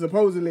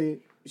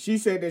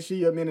said that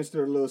she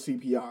administered a little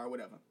CPR or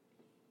whatever.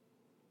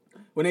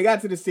 When they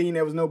got to the scene,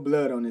 there was no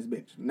blood on this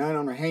bitch. None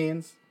on her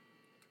hands,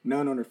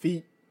 none on her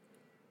feet,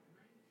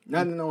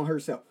 nothing on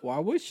herself. Why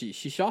would she?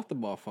 She shot the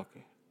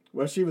motherfucker.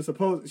 Well, she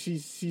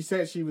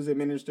said she was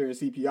administering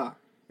CPR.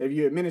 If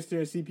you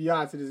administer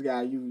CPR to this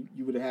guy, you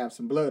would have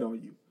some blood on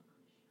you.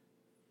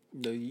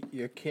 No,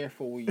 you're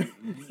careful when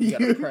you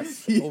gotta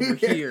press over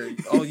here.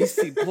 Oh, you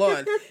see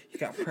blood. You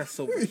gotta press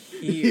over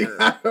here.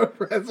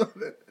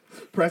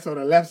 Press on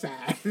the left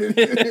side.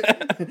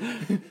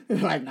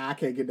 Like, nah, I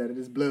can't get none of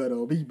this blood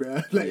on me,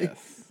 bro. Like,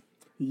 yes.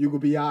 You gonna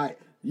be all right.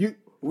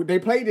 They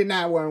played the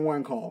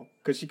 911 call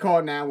because she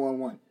called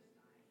 911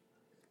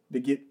 to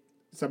get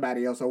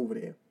somebody else over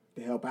there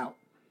to help out.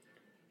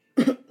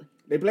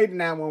 They played the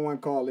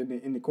 911 call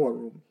in the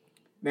courtroom.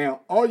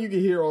 Now, all you can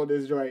hear on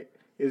this joint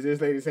is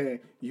this lady saying,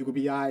 "You could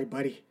be all right,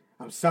 buddy.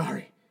 I'm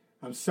sorry.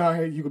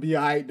 You could be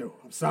all right, though.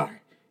 I'm sorry.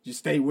 Just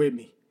stay with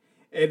me."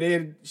 And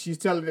then she's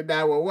telling the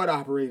 911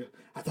 operator,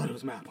 "I thought it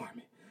was my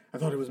apartment. I'm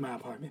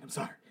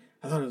sorry.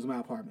 I thought it was my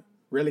apartment."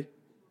 Really?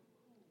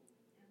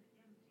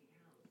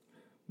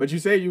 But you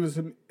say you was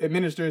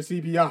administering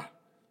CPR.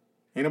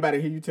 Ain't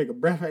nobody hear you take a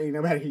breath. Ain't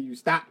nobody hear you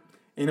stop.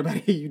 Ain't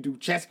nobody hear you do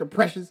chest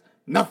compressions.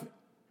 Nothing.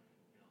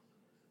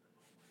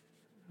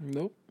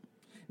 Nope.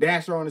 They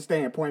asked her on the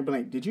stand, point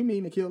blank, "Did you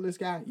mean to kill this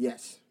guy?"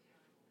 "Yes.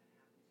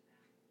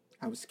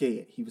 I was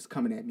scared. He was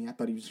coming at me. I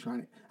thought he was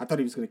going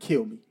to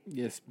kill me."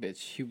 Yes, bitch.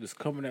 He was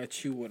coming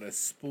at you with a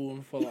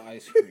spoonful of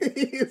ice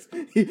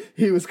cream.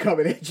 he was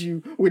coming at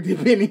you with the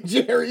Ben &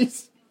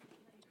 Jerry's.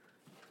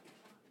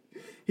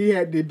 He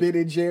had the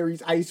Ben &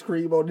 Jerry's ice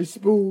cream on the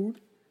spoon.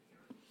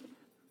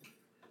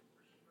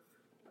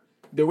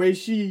 The way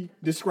she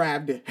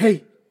described it,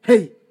 hey,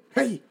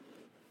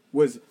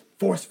 was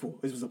forceful.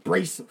 It was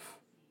abrasive.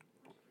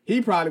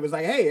 He probably was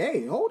like,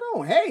 hey, hold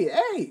on.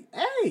 Hey,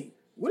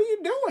 what are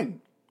you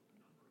doing?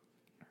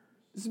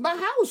 This is my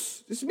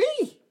house. It's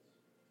me.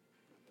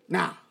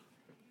 Nah.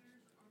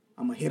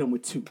 I'm going to hit him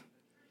with 2.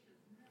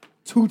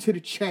 2 to the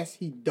chest.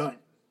 He done.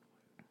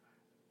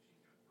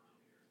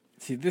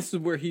 See, this is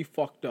where he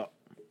fucked up.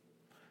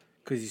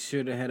 Because he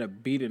should have had a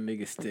beat a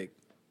nigga stick.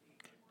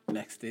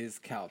 next to his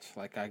couch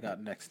like I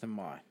got next to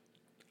mine.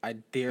 I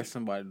dare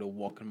somebody to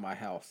walk in my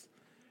house.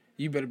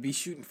 You better be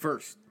shooting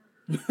first.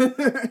 You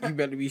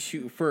better be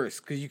shooting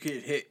first, because you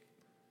get hit.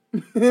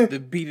 The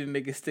beat a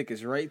nigga stick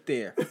is right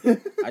there.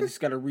 I just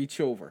gotta reach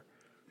over.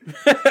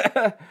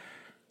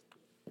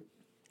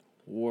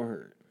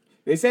 Word.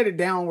 They said the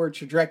downward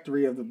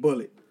trajectory of the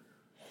bullet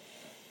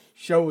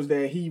shows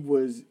that he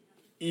was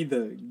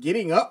either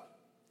getting up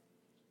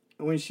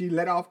when she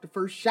let off the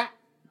first shot,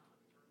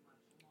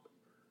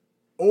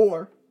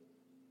 or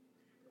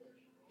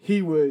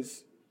she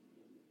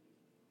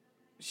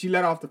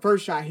let off the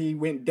first shot, he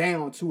went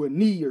down to a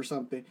knee or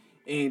something,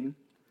 and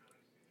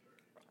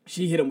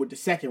she hit him with the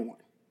second one.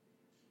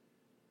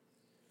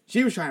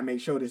 She was trying to make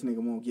sure this nigga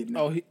won't get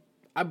knocked.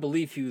 I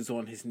believe he was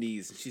on his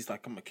knees, and she's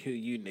like, I'm gonna kill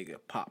you, nigga.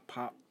 Pop,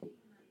 pop.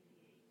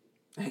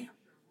 Damn.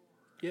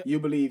 Yep. You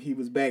believe he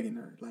was begging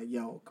her. Like,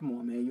 yo, come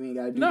on, man. You ain't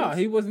got to do this. No,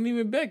 he wasn't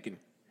even begging.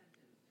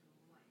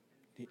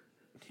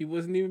 He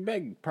wasn't even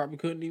begging. Probably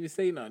couldn't even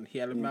say nothing. He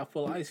had a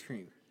mouthful of ice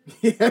cream.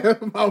 He had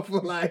a mouthful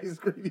of ice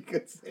cream. He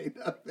couldn't say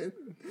nothing.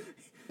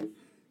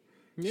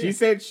 Yeah. She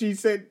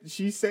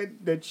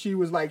said that she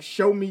was like,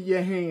 show me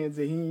your hands,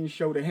 and he didn't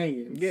show the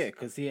hands. Yeah,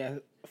 because he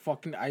had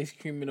fucking ice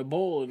cream in a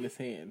bowl in his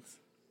hands.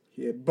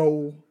 He had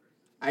bowl,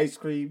 ice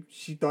cream.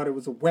 She thought it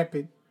was a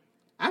weapon.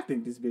 I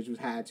think this bitch was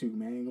high too,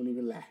 man. I ain't gonna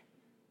even lie.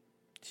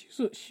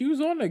 She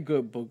was on that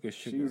good booger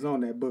sugar. She was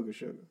on that booger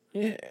sugar.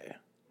 Yeah.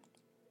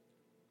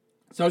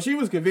 So she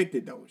was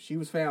convicted, though. She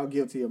was found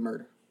guilty of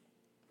murder.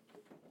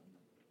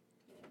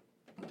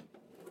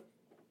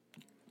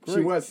 Great.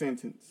 She was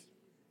sentenced.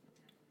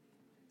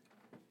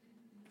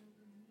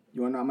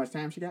 You want to know how much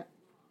time she got?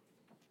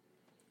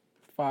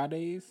 5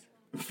 days.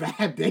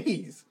 5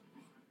 days?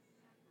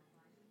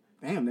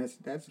 Damn,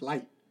 that's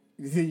light.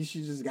 She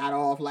just got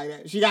off like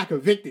that. She got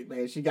convicted,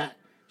 man. She got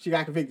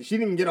convicted. She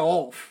didn't get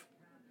off.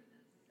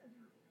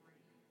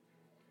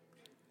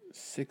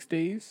 6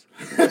 days.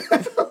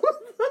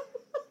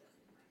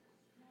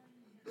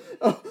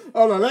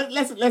 Hold on.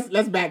 Let's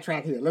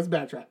backtrack here. Let's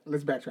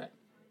backtrack.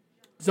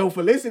 So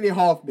Felicity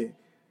Huffman,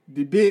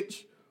 the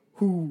bitch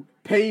who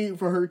paid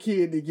for her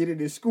kid to get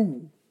into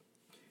school,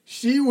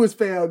 she was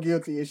found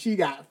guilty and she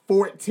got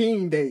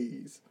 14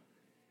 days.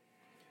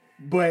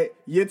 But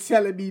you're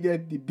telling me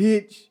that the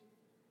bitch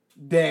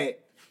that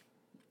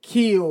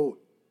killed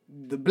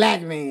the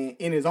black man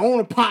in his own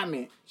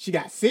apartment, she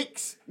got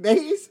 6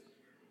 days?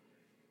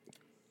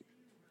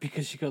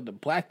 Because she killed the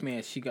black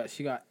man, she got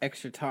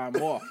extra time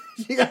off.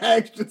 She got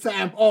extra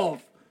time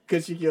off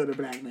because she killed the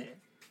black man.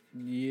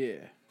 Yeah.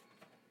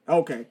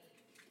 Okay.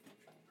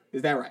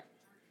 Is that right?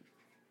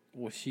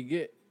 What'd she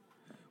get?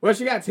 Well,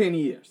 she got 10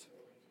 years.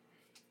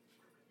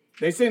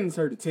 They sentenced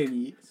her to 10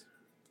 years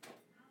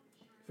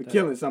for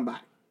killing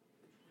somebody.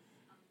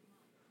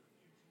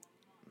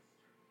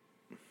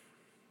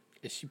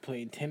 Is she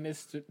playing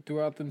tennis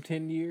throughout them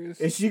 10 years?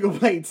 Is she going to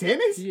play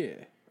tennis?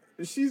 Yeah.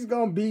 She's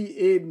going to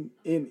be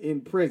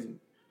in prison.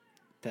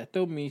 That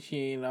don't mean she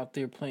ain't out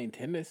there playing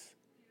tennis.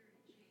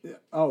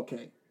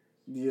 Okay.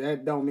 Yeah,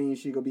 that don't mean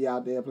she going to be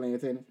out there playing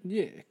tennis?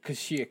 Yeah, because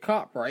she a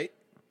cop, right?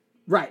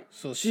 Right.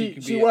 So she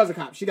was a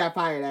cop. She got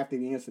fired after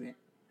the incident.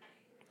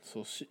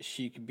 So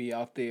she could be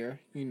out there,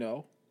 you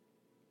know,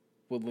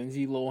 with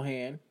Lindsay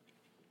Lohan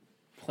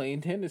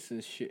playing tennis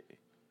and shit.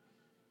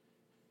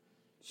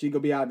 She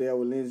could be out there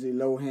with Lindsay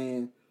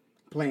Lohan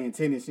playing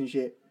tennis and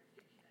shit.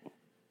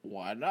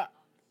 Why not?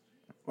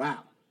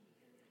 Wow.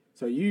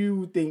 So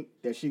you think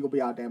that she gonna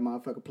be out there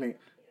motherfucker playing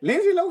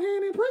Lindsay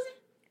Lohan in prison?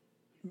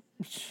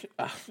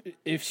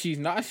 If she's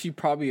not, she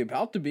probably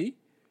about to be.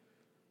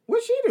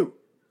 What'd she do?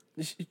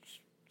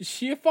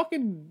 She a hoe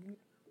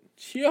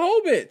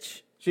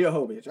bitch. She a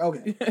hoe bitch.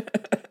 Okay.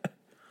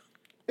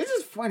 It's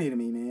just funny to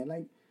me, man.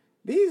 Like,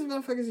 these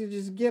motherfuckers you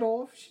just get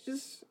off. She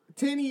just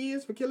 10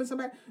 years for killing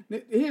somebody.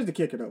 Here's the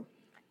kicker, though.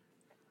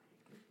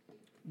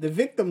 The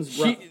victim's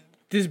brother.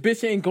 This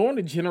bitch ain't going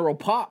to General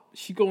Pop.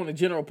 She going to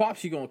General Pop.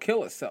 She gonna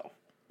kill herself.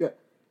 Yeah.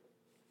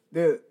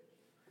 The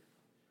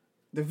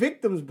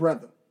victim's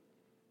brother,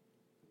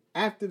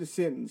 after the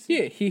sentence.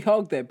 Yeah, he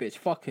hugged that bitch.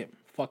 Fuck him.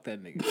 Fuck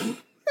that nigga.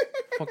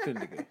 Fuck that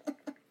nigga.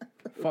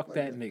 Fuck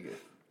that nigga.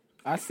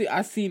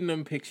 I seen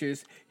them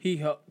pictures. He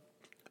hugged.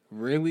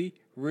 Really?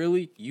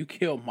 You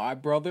killed my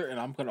brother and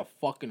I'm gonna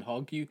fucking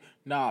hug you?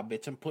 Nah,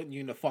 bitch, I'm putting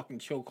you in the fucking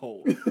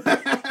chokehold.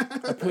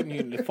 I'm putting you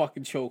in the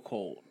fucking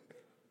chokehold.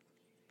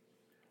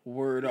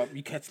 Word up.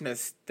 You catching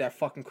that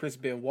fucking Chris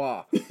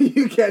Benoit.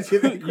 You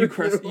catching that you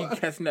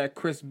catching that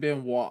Chris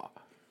Benoit.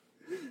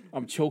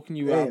 I'm choking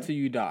you out till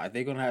you die.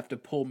 They're gonna have to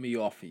pull me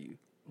off of you.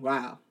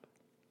 Wow.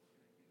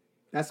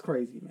 That's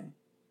crazy, man.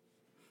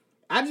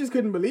 I just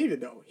couldn't believe it,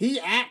 though. He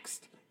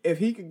asked if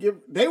he could give...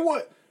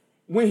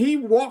 When he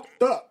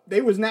walked up,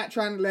 they was not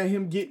trying to let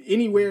him get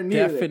anywhere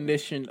near her.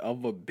 Definition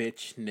of a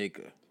bitch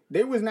nigga.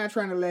 They was not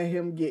trying to let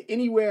him get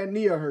anywhere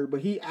near her, but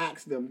he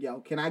asked them,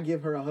 yo, can I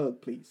give her a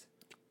hug, please?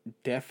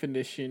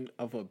 Definition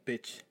of a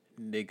bitch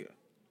nigga.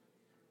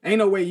 Ain't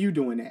no way you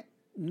doing that.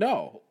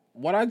 No.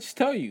 What I just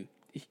tell you.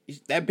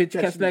 That bitch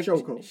catching that...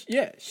 chokehold.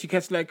 Yeah, she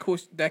catching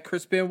that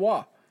Chris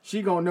Benoit.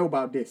 She gonna know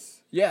about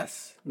this.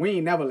 Yes. We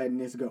ain't never letting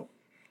this go.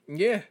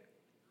 Yeah.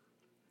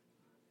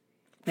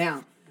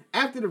 Now,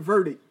 after the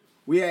verdict,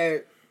 we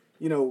had,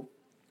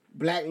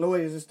 black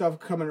lawyers and stuff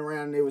coming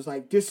around. And they was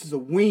like, this is a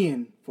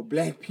win for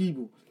black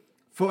people.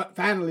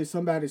 Finally,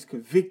 somebody's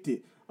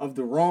convicted of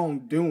the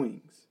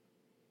wrongdoings.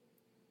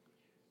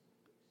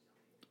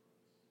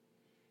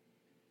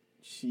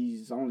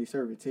 She's only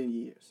serving 10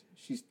 years.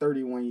 She's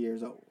 31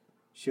 years old.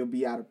 She'll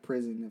be out of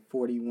prison at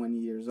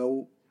 41 years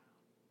old.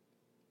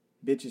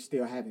 Bitch is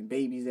still having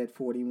babies at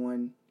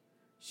 41.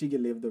 She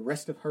could live the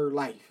rest of her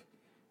life.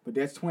 But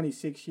that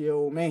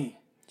 26-year-old man.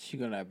 She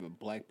gonna have a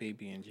black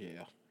baby in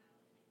jail.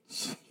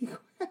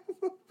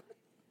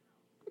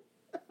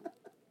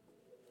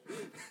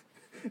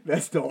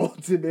 That's the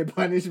ultimate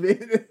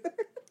punishment.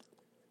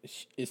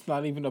 It's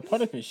not even a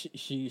punishment.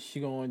 She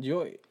gonna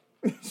enjoy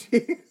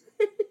it.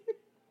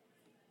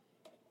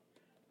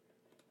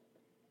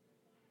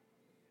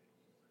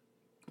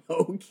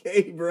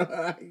 Okay,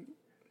 bro.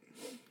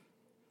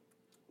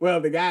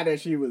 Well, the guy that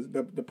she was,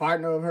 the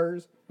partner of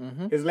hers,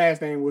 his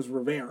last name was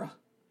Rivera.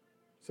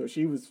 So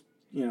she was,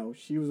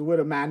 she was with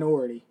a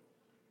minority.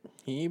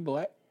 He ain't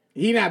black.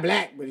 He not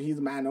black, but he's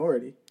a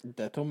minority.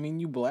 That don't mean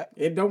you black.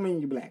 It don't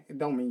mean you black. It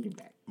don't mean you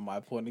black.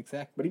 My point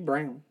exactly. But he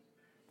brown.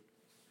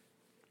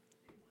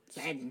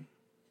 Sagging.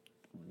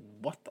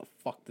 What the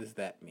fuck does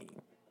that mean?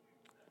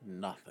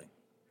 Nothing.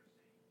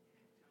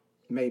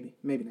 Maybe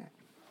not.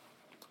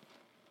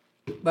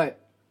 But,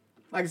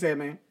 like I said,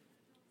 man,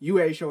 you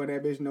ain't showing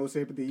that bitch no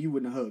sympathy. You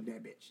wouldn't have hugged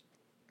that bitch.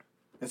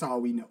 That's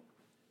all we know.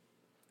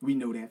 We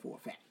know that for a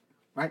fact.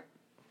 Right?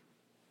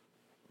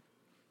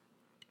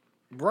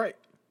 Right.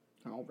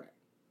 All right.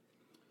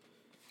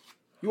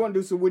 You want to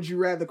do some would you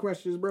rather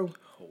questions, bro?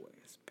 Hoe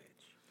ass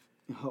bitch.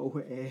 Hoe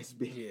ass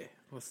bitch. Yeah.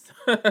 Let's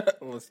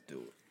do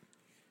it.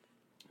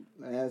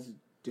 Let's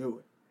do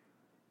it.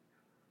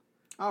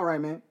 All right,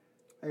 man.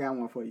 I got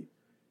one for you.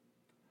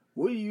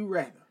 Would you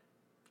rather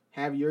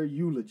have your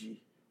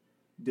eulogy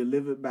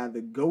delivered by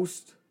the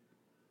ghost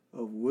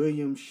of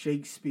William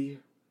Shakespeare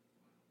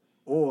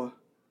or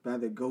by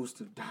the ghost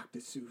of Dr.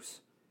 Seuss?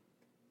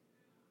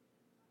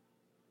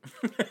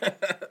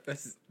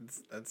 That's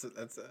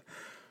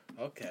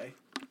okay.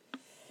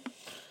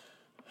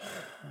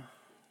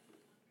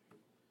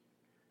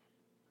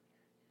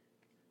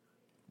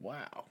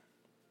 Wow.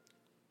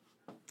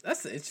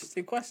 That's an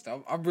interesting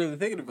question. I'm really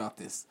thinking about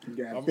this.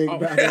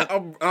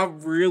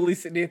 I'm really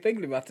sitting there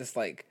thinking about this.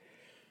 Like,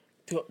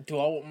 do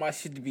I want my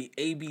shit to be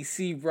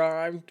ABC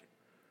rhymed?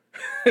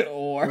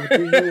 or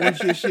do you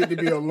want your shit to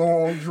be a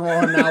long,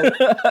 drawn out?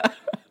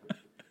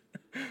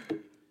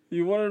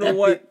 You want to know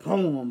what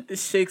poem?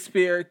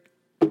 Shakespeare,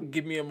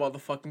 give me a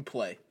motherfucking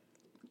play.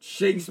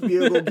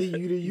 Shakespeare gonna give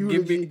you the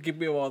eulogy. Give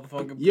me a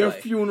motherfucking play. Your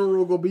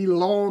funeral gonna be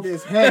long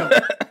as hell.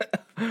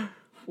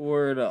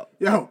 Word up.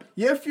 Yo,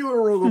 your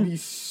funeral gonna be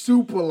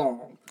super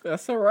long.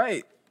 That's all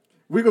right.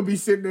 We're gonna be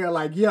sitting there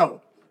like,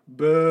 yo,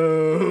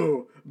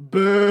 boo,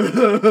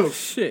 boo.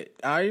 Shit,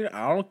 I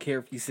don't care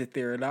if you sit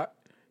there or not.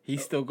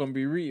 He's still gonna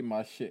be reading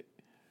my shit.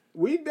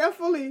 We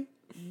definitely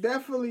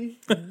not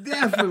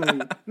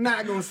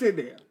gonna sit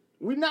there.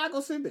 We're not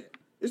gonna sit there.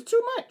 It's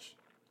too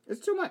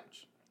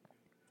much.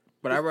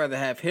 But I'd rather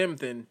have him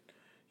than,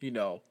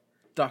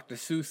 Dr.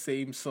 Seuss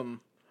saying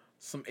some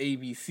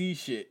ABC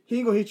shit. He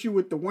ain't gonna hit you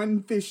with the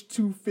 1 fish,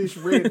 2 fish,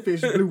 red fish,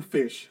 blue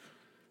fish.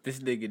 This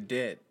nigga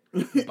dead.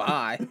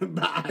 Bye.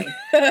 Bye.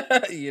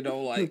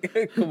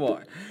 Come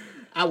on.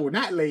 I will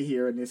not lay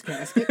here in this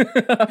casket.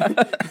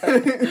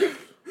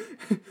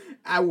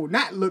 I will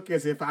not look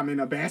as if I'm in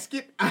a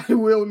basket. I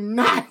will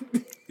not.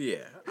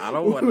 Yeah, I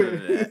don't want none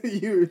of that.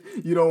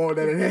 You don't want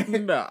none of that?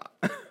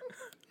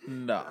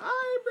 Nah. All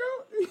right,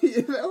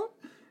 bro.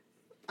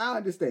 I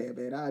understand,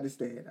 man. I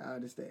understand.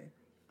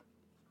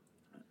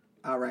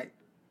 All right.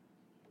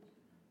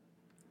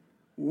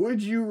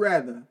 Would you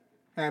rather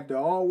have to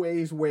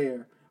always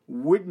wear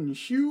wooden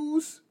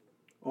shoes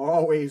or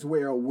always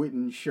wear a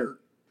wooden shirt?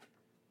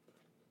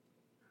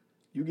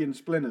 You getting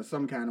splintered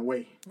some kind of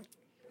way.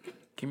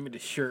 Give me the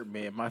shirt,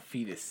 man. My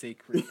feet is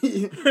sacred.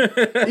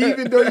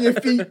 Even though your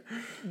feet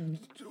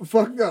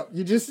fucked up.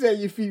 You just said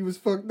your feet was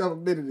fucked up a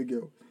minute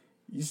ago.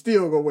 You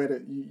still gonna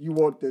wear you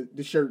want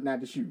the shirt,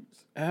 not the shoes.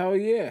 Hell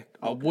yeah.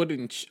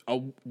 Okay.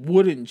 A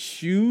wooden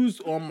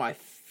shoes on my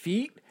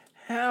feet?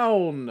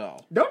 Hell no.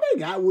 Don't they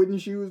got wooden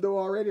shoes though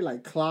already?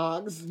 Like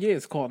clogs? Yeah,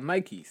 it's called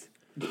Nikes.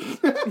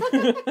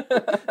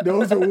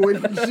 Those are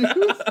wooden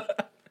shoes?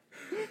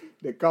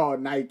 They're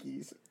called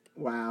Nikes.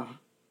 Wow.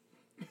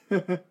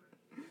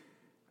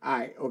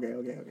 Alright, okay.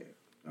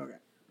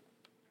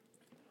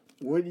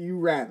 Would you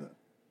rather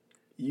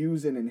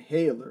use an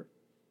inhaler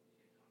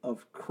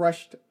of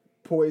crushed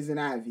poison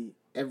ivy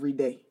every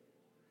day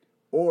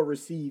or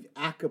receive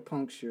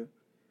acupuncture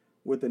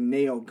with a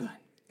nail gun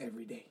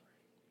every day?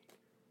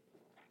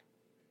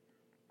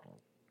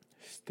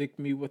 Stick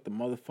me with the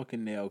motherfucking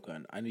nail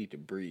gun. I need to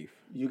breathe.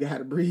 You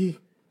gotta breathe?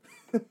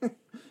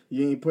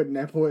 You ain't putting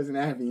that poison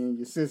ivy in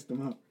your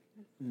system, huh?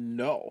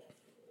 No.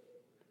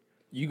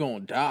 You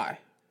gonna die.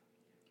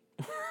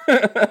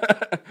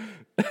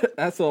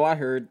 That's all I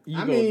heard.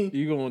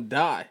 You gonna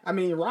die. I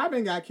mean,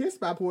 Robin got kissed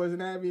by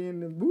Poison Ivy in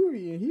the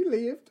movie, and he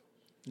lived.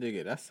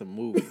 Nigga, that's a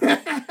movie.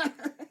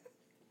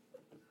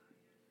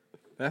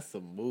 That's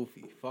a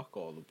movie. Fuck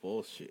all the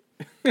bullshit.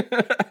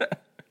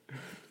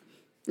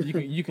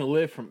 You can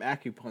live from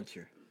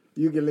acupuncture.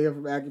 You can live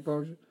from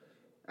acupuncture?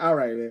 All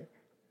right, man.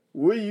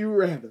 Would you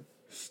rather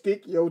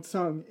stick your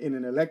tongue in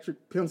an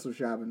electric pencil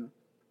sharpener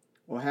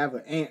or have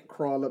an ant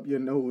crawl up your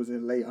nose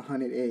and lay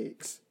 100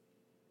 eggs?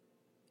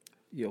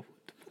 Yo,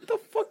 what the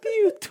fuck are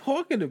you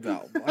talking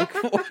about,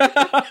 Michael?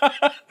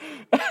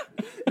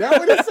 That's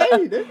what it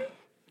say,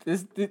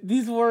 nigga.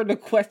 These were the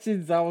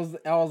questions I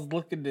was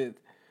looking at.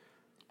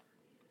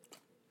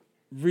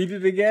 Read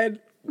it again.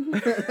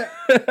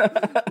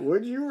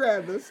 Would you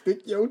rather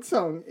stick your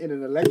tongue in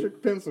an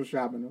electric pencil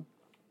sharpener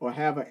or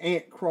have an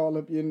ant crawl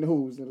up your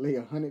nose and lay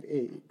 100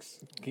 eggs?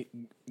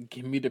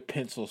 Give me the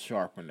pencil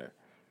sharpener.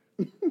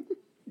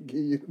 Give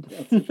you the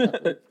pencil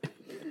sharpener.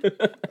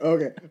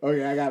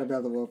 Okay, I got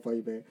another one for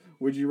you, man.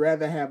 Would you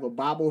rather have a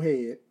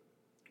bobblehead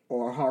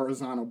or a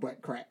horizontal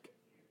butt crack?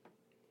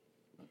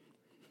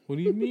 What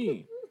do you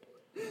mean?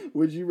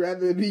 Would you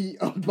rather be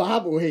a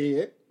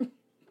bobblehead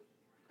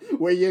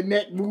where your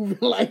neck moving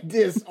like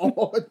this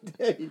all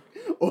day,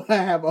 or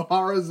have a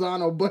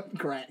horizontal butt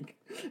crack,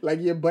 like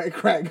your butt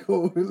crack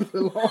goes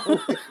along?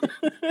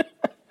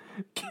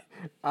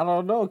 I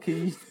don't know.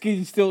 Can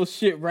you still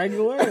shit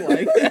regular?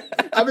 Like,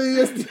 I mean,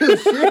 you're still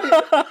shit,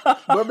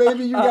 but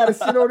maybe you gotta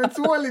sit on the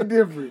toilet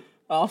different.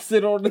 I'll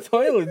sit on the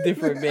toilet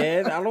different,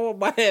 man. I don't want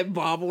my head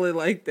bobbling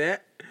like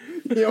that.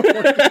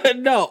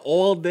 No,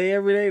 all day,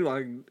 every day,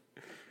 like.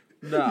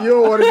 Nah. You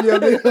don't want to be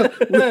up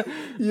there.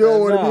 You don't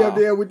want to be up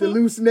there with the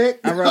loose neck.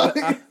 I'd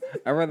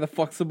rather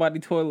fuck somebody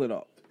toilet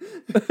up.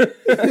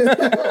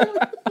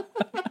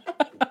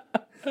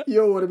 You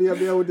don't want to be up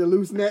there with the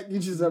loose neck. You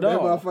just up there,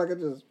 motherfucker.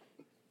 Just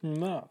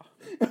nah.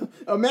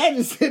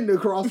 Imagine sitting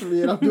across from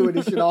me and I'm doing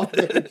this shit all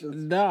day. Just...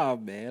 Nah,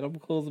 man. I'm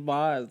closing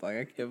my eyes like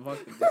I can't fuck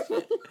with this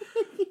shit.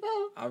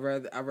 I'd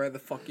rather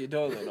fuck your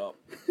toilet up.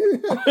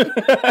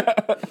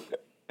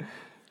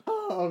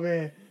 Oh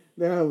man.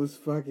 That was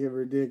fucking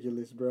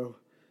ridiculous, bro.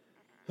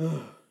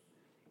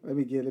 Let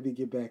me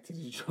get back to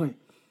the joint.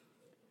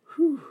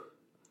 Whew.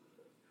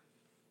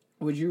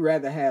 Would you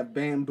rather have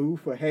bamboo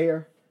for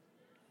hair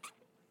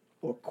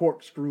or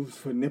corkscrews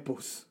for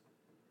nipples?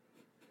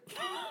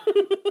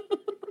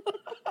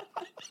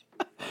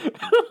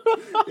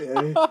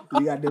 Yeah,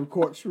 you got them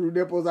corkscrew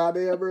nipples out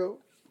there, bro?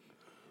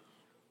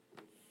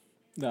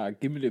 Nah,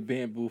 give me the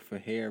bamboo for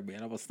hair,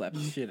 man. I'm gonna slap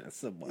the shit out of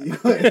somebody.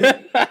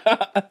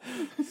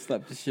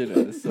 Slap the shit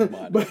out of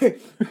somebody. But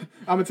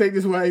I'm gonna take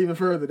this one even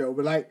further though.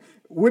 But like,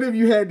 what if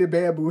you had the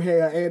bamboo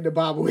hair and the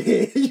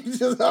bobblehead? You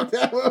just up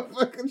that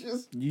motherfucker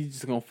just. You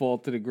just gonna fall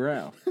to the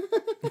ground.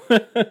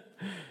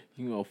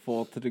 You gonna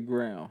fall to the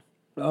ground.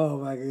 Oh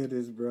my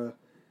goodness, bro.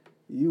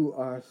 You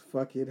are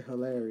fucking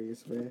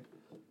hilarious, man.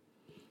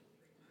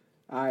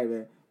 All right,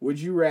 man.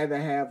 Would you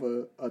rather have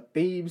a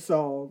theme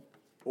song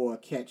or a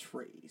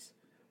catchphrase?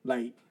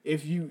 Like,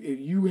 if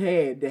you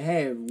had to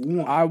have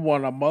one. I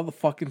want a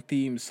motherfucking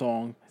theme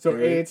song. So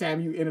every time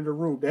you enter the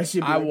room, that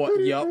should be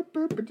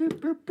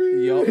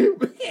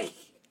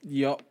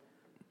Yup.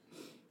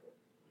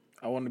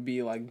 I want to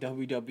be like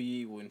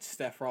WWE when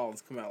Seth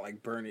Rollins come out,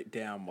 like, burn it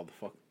down,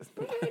 motherfucker.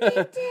 Burn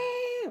it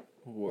down.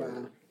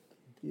 Wow.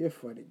 You're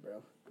funny,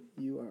 bro.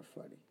 You are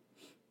funny.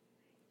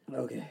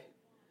 Okay.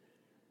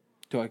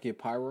 Do I get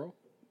pyro?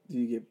 Do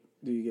you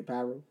get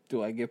pyro?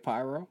 Do I get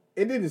pyro?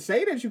 It didn't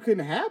say that you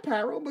couldn't have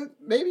pyro, but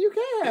maybe you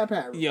can have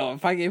pyro. Yo,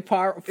 if I get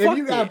pyro, if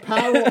you got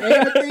pyro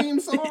and a theme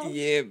song,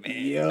 yeah,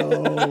 man.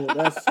 Yo,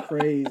 that's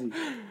crazy.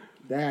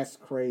 That's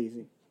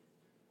crazy.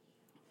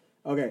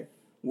 Okay,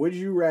 would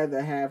you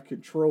rather have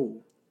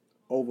control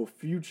over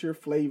future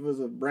flavors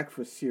of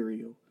breakfast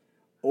cereal,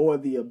 or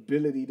the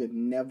ability to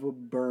never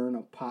burn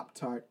a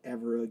Pop-Tart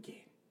ever again?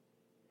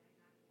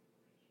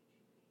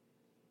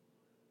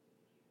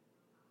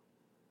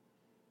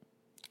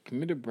 Give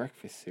me the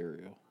breakfast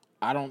cereal.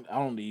 I don't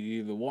eat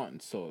either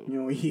one, so you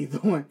don't eat either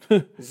one.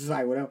 This is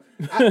like whatever.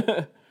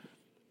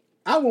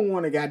 I wouldn't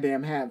want to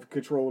goddamn have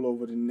control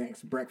over the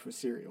next breakfast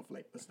cereal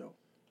flavors though,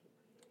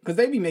 because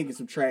they be making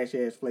some trash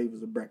ass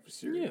flavors of breakfast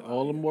cereal. Yeah,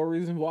 all the more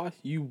reason why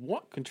you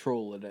want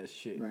control of that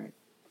shit. Right.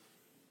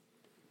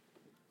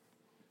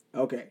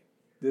 Okay,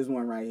 this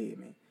one right here,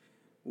 man.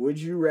 Would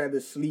you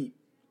rather sleep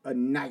a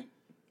night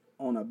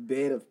on a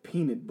bed of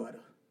peanut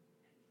butter,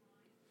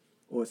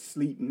 or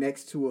sleep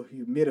next to a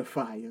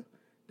humidifier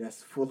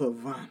that's full of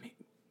vomit?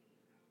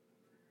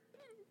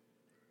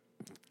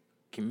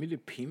 Give me the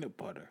peanut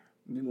butter.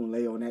 You gonna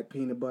lay on that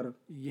peanut butter?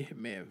 Yeah,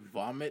 man.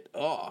 Vomit.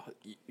 Oh,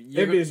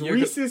 if it's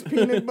Reese's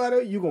peanut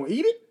butter, you gonna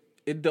eat it?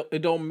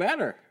 It don't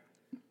matter.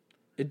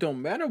 It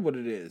don't matter what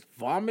it is.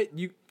 Vomit.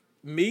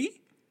 Me.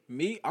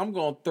 I'm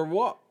gonna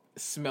throw up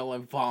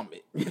smelling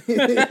vomit.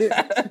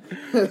 That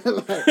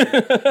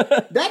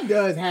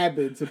does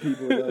happen to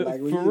people though. Like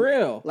for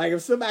real. Like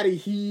if somebody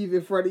heave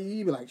in front of you,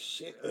 you be like,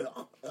 shit.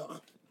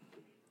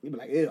 You be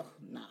like, ew,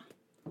 nah.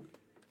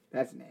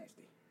 That's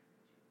nasty.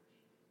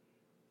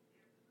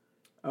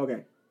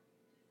 Okay.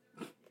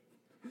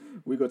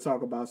 We gonna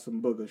talk about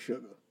some booger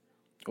sugar.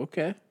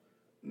 Okay.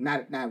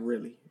 Not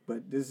really,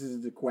 but this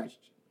is the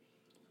question.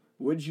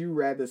 Would you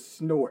rather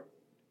snort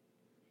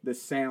the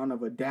sound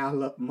of a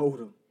dial-up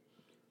modem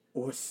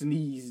or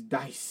sneeze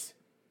dice?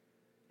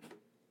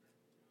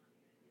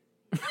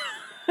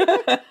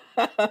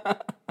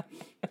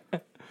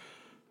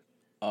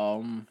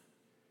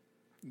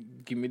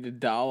 Give me the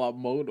dial-up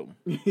modem.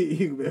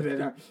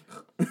 You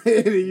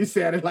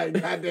sounded like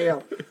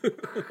goddamn.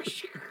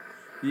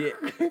 Yeah.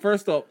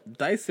 First off,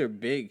 dice are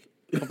big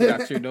coming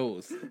out your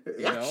nose.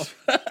 You know.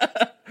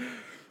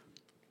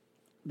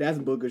 That's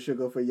booger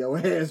sugar for your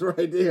ass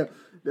right there.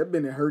 That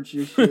been to hurt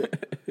your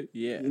shit.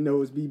 Yeah. Your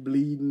nose be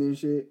bleeding and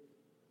shit.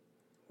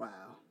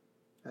 Wow.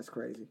 That's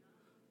crazy.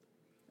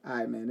 All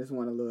right, man. This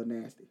one a little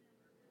nasty.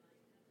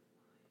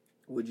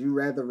 Would you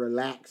rather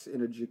relax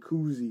in a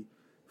jacuzzi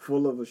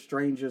full of a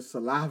stranger's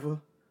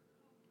saliva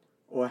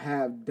or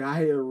have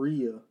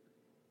diarrhea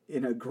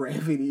in a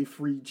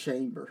gravity-free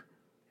chamber?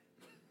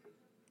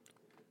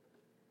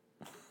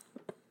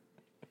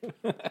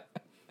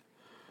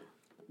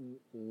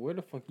 Where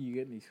the fuck are you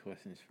getting these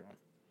questions from?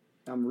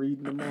 I'm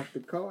reading them off the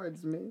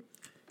cards, man.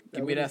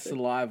 Give me that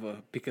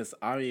saliva because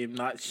I am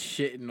not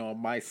shitting on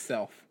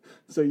myself.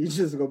 So you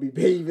just gonna be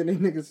bathing in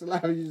nigga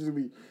saliva? You just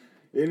gonna be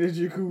in a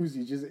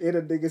jacuzzi, just in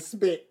a nigga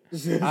spit?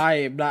 I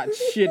am not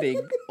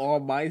shitting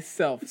on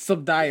myself.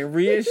 Some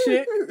diarrhea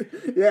shit?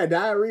 Yeah,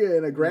 diarrhea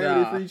in a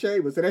gravity-free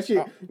chamber. So that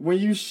shit, when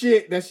you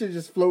shit, that shit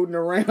just floating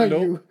around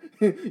you.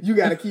 You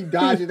gotta keep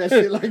dodging that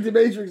shit like the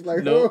Matrix.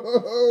 Like, nope.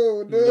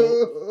 Oh,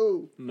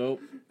 no.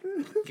 Nope.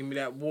 Give me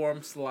that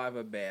warm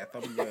saliva bath.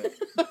 I'm good.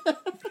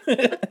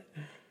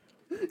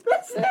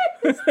 That's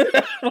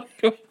it.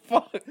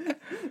 Fuck.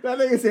 That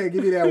nigga said,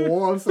 give me that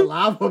warm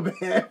saliva bath.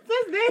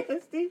 That's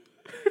nasty.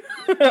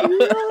 Yo,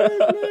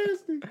 that's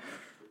nasty.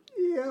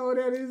 Yo,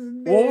 that is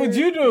nasty. What would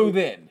you do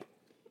then?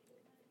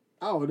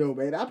 I don't know,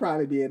 man. I'd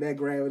probably be in that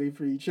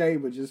gravity-free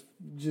chamber. Just,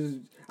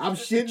 I'm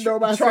shitting on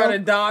myself. Trying to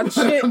dodge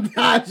shit. I'm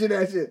dodging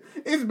that shit.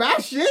 It's my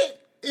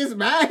shit. It's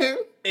mine.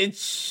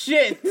 It's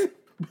shit.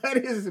 But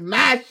it's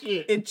my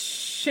shit. It's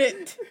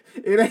shit.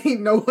 It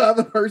ain't no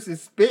other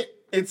person's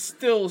spit. It's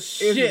still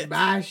shit. It's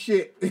my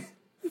shit.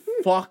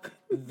 Fuck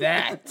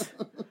that.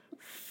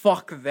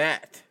 Fuck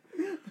that.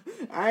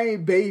 I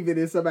ain't bathing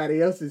in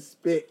somebody else's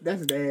spit.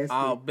 That's nasty.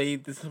 I'll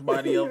bathe in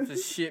somebody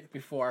else's shit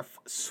before I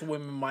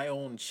swim in my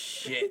own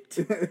shit.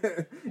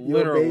 You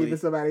Literally. bathe in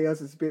somebody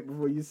else's spit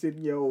before you sit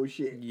in your own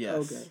shit.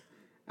 Yes. Okay.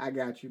 I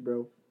got you,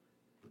 bro.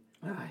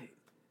 All right.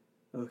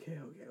 Okay.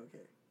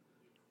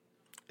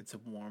 It's a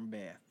warm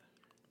bath.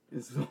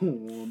 It's a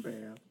warm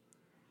bath.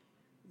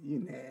 You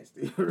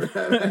nasty.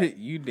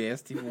 You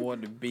nasty for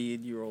wanting to be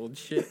in your own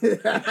shit. I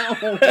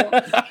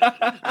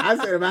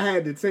said if I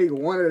had to take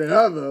one or the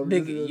other.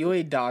 Nigga, you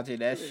ain't dodging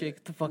that shit.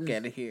 Get the fuck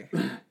out of here.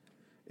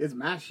 It's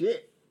my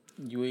shit.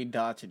 You ain't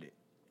dodging it.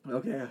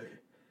 Okay. All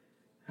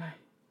right.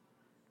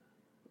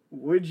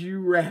 Would you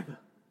rather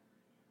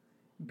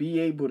be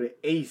able to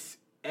ace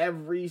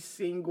every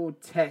single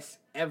test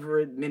ever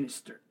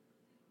administered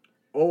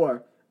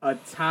or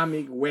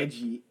atomic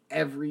wedgie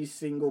every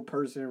single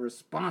person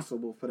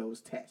responsible for those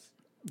tests?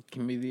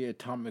 Give me the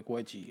atomic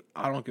wedgie.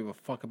 I don't give a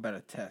fuck about a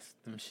test.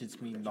 Them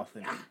shits mean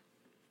nothing.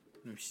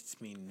 Them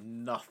shits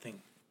mean nothing.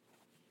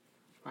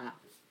 Wow.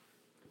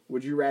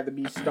 Would you rather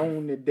be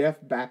stoned to death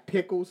by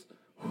pickles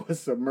or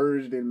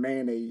submerged in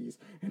mayonnaise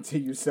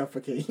until you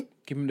suffocate?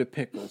 Give me the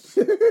pickles.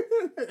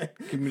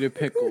 Give me the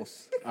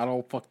pickles. I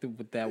don't fuck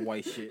with that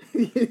white shit.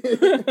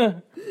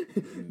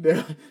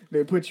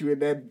 They put you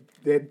in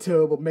that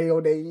tub of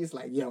mayonnaise,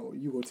 like, yo,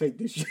 you gonna take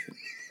this shit.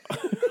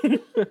 Yo,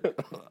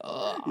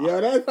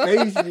 that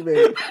face you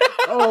made.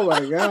 Oh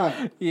my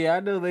god. Yeah, I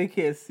know they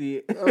can't see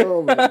it.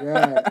 Oh my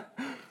god.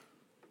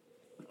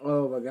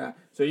 Oh my god.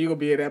 So you gonna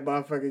be in that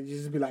motherfucker, you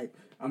just be like,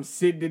 I'm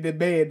sitting in the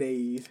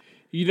mayonnaise.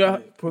 You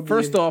know,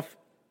 first off,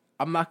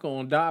 I'm not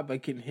gonna die by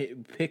getting hit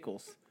with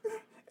pickles.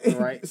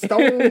 Right?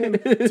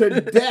 Stoned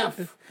to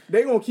death.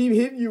 They gonna keep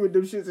hitting you with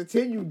them shits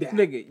until you die.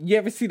 Nigga, you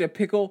ever see the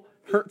pickle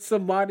hurt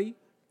somebody?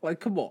 Like,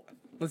 come on.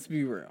 Let's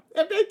be real.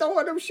 If they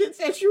throwing them shits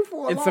at you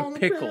for a long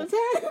period of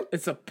time.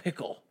 It's a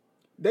pickle.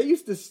 They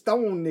used to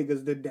stone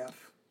niggas to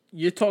death.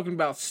 You're talking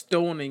about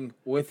stoning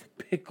with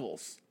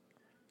pickles.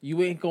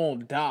 You ain't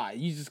gonna die.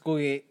 You just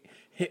gonna get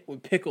hit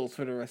with pickles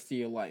for the rest of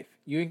your life.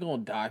 You ain't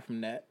gonna die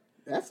from that.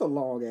 That's a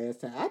long ass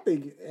time. I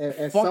think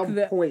at some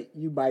point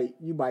you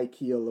might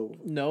keel over.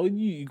 No,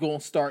 you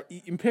gonna start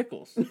eating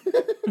pickles.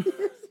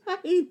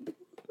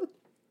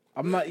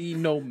 I'm not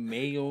eating no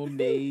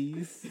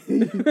mayonnaise.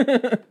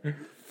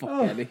 Fuck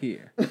out of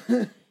here.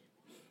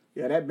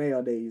 Yeah, that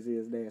mayonnaise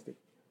is nasty.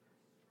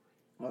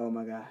 Oh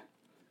my god.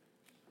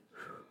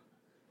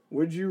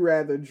 Would you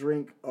rather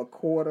drink a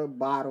quarter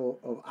bottle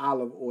of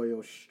olive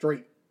oil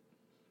straight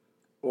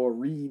or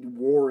read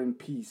War and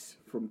Peace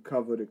from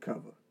cover to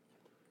cover?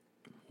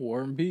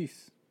 War and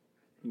Peace.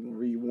 You gonna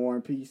read War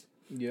and Peace?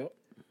 Yep.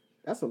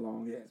 That's a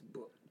long ass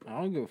book. I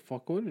don't give a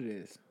fuck what it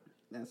is.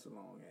 That's a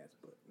long ass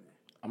book, man.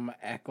 I'm gonna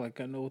act like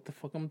I know what the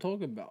fuck I'm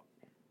talking about.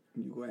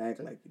 You gonna act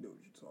like you know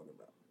what you're talking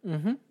about.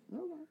 Mm-hmm.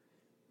 Okay.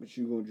 But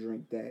you gonna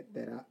drink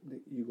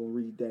you gonna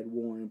read that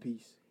War and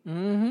Peace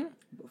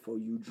before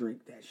you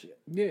drink that shit.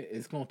 Yeah,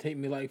 it's gonna take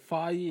me like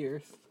 5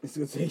 years. It's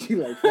gonna take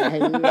you like 5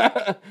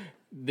 years.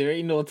 There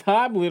ain't no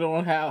time limit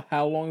on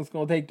how long it's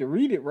gonna take to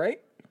read it,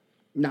 right?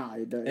 Nah,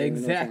 it doesn't.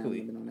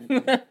 Exactly. No time limit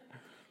on that.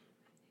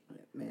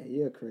 Man,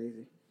 you're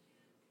crazy.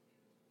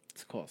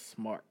 It's called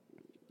smart.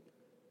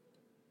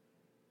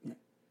 Yeah.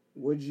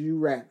 Would you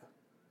rather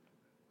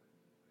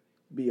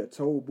be a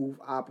toll booth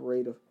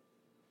operator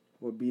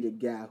or be the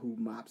guy who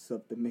mops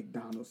up the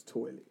McDonald's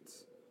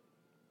toilets?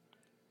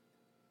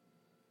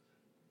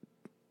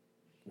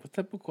 What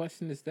type of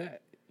question is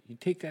that? You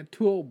take that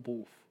toll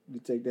booth. You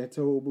take that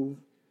toll booth,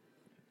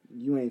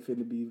 you ain't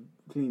finna be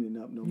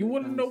cleaning up no. You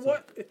want to know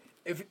what?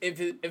 If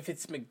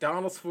it's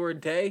McDonald's for a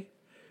day,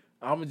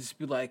 I'm gonna just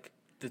be like,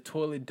 the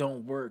toilet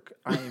don't work.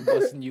 I ain't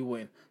busting you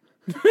in.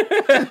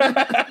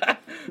 The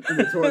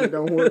toilet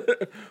don't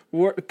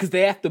work because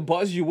they have to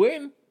buzz you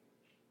in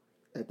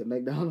at the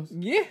McDonald's.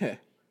 Yeah,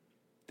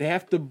 they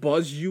have to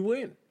buzz you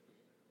in.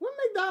 What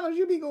McDonald's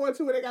you be going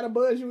to where they gotta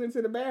buzz you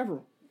into the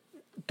bathroom?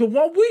 The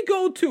one we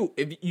go to,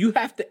 if you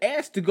have to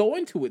ask to go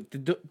into it.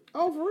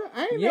 Oh, for real?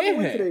 I ain't never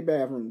went to their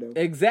bathroom though.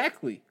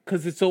 Exactly,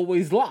 because it's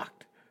always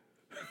locked.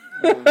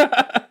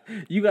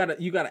 You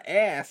gotta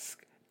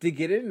ask to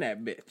get in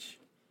that bitch.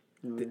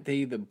 They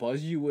either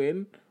buzz you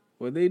in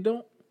or they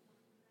don't.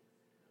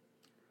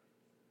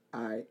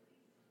 All right.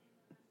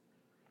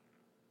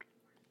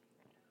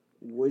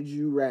 Would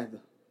you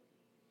rather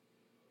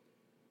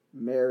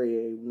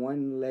marry a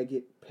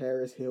one-legged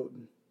Paris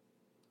Hilton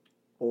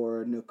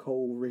or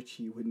Nicole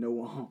Richie with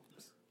no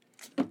arms?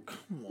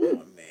 Come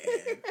on,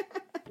 man.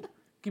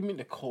 Give me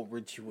Nicole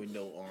Richie with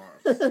no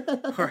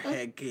arms. Her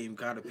head game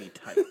gotta be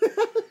tight.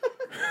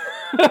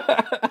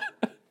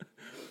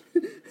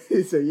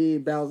 So you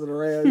ain't bouncing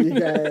around. You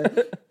got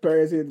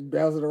Paris Hilton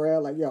bouncing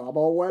around like, yo, I'm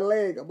on one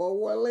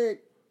leg.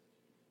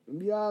 Let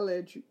me all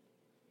at you.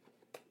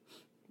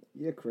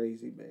 You're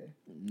crazy, man.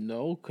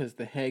 No, because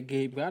the head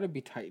game gotta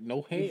be tight.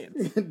 No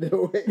hands.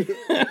 No hands.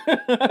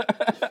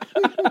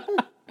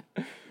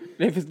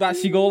 If it's not,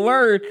 she gonna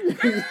learn.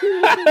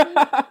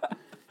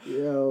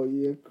 Yo,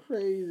 you're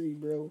crazy,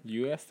 bro.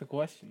 You asked the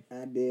question.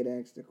 I did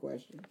ask the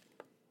question.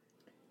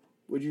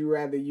 Would you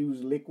rather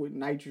use liquid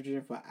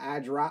nitrogen for eye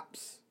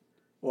drops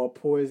or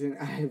poison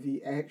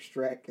ivy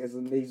extract as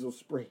a nasal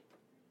spray?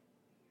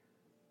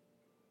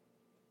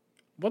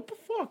 What the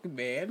fuck,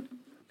 man?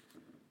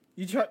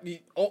 You try.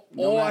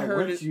 No matter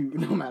what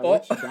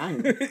you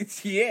dying.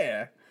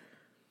 Yeah.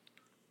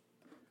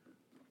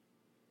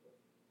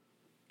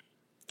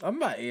 I'm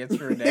not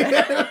answering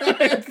that.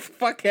 Get the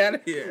fuck out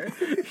of here.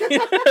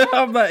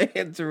 I'm not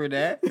answering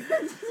that.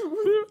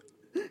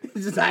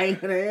 Just I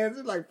ain't gonna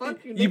answer. Like,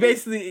 fuck you.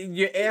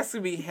 You're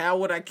asking me how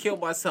would I kill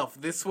myself,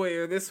 this way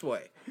or this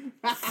way?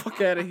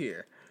 Fuck out of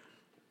here.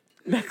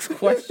 Next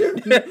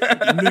question.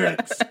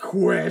 Next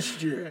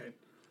question.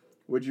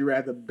 Would you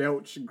rather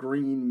belch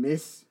green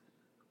mist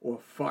or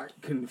fart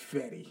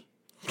confetti?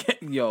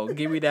 Yo,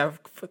 give me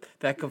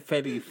that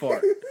confetti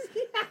fart.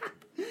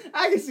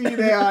 I can see you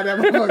there on that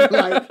motherfucker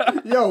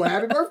like, yo,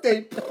 happy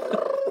birthday.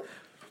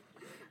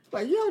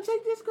 Like, yo,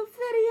 take this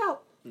confetti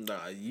out.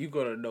 Nah, you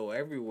gonna know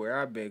everywhere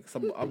I've been, because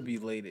I'll be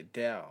laid it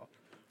down.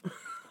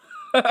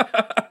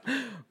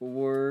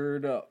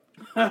 Word up.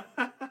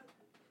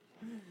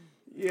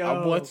 Yo.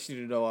 I want you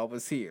to know I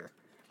was here.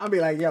 I'll be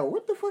like, yo,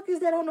 what the fuck is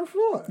that on the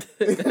floor?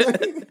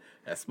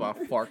 That's my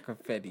fart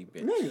confetti,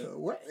 bitch. Nigga,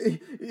 what?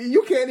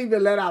 You can't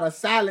even let out a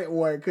silent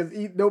one, because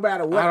no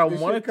matter what, I don't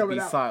want it to be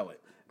silent.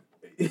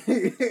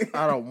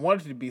 I don't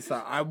want it to be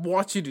silent. I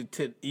want you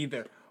to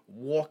either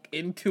walk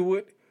into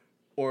it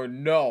or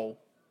no.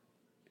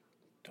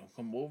 Don't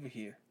come over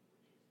here.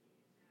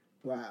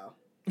 Wow.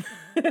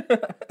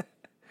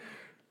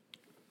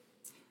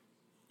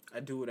 I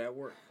do it at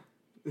work.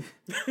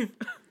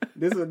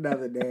 This is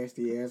another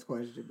nasty ass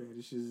question, man.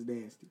 This shit is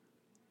nasty.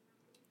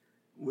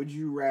 Would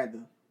you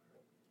rather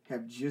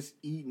have just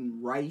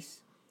eaten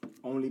rice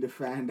only to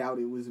find out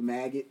it was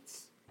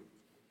maggots,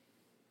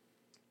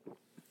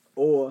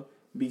 or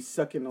be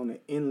sucking on an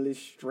endless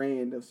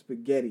strand of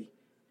spaghetti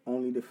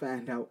only to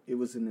find out it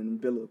was an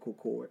umbilical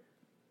cord?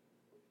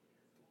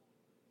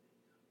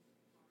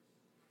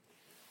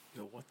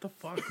 Yo, what the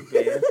fuck,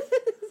 man?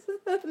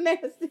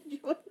 Nasty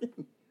joint.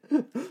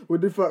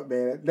 What the fuck,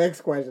 man?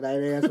 Next question. I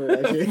ain't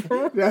answering that shit.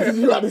 That's what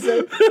you about to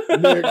say?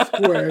 Next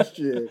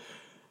question.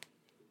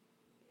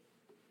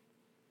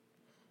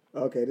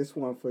 Okay, this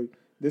one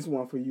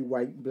for you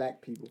white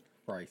black people.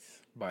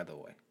 Rice, by the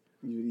way.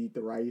 You eat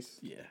the rice?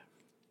 Yeah.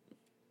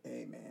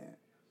 Hey, man.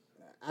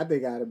 I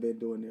think I'd have been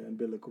doing the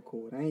umbilical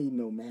cord. I ain't eating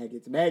no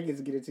maggots.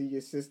 Maggots get into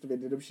your system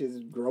and then them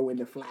shits grow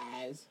into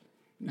flies.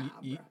 Nah,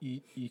 bro.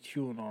 You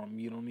chewing on them.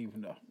 You don't even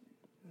know.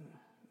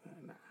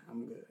 Nah,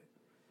 I'm good.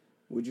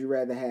 Would you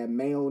rather have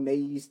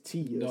mayonnaise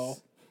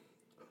tears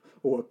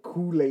or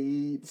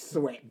Kool-Aid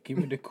sweat? Give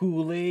me the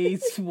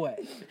Kool-Aid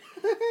sweat.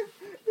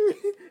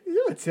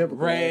 a typical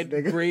red, ass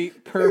nigga.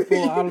 grape,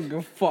 purple. I don't give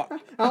a fuck.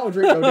 I don't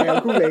drink no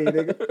damn Kool-Aid,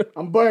 nigga.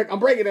 I'm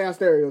breaking down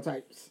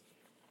stereotypes.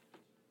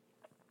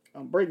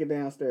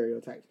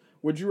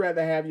 Would you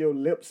rather have your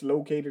lips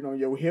located on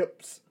your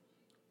hips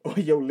or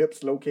your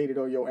lips located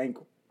on your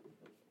ankle?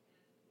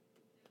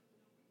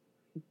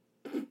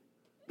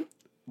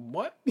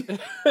 What?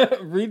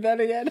 Read that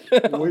again.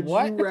 Would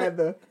What? you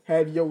rather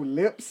have your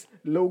lips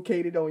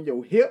located on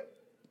your hip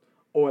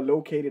or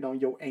located on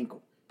your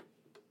ankle?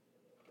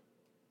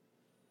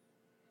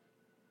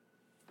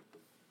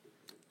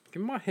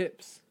 Give me my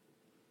hips.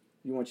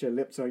 You want your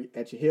lips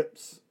at your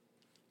hips?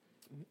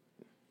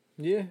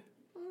 Yeah.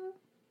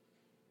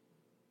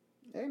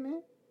 Hey,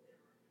 man.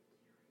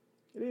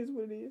 It is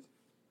what it is.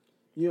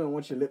 You don't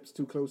want your lips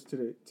too close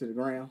to the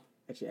ground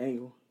at your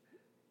ankle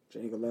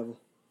level.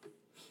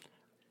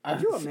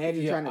 Could you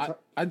imagine trying to...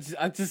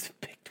 I just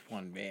picked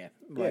one, man.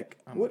 Like,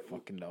 I don't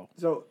fucking know.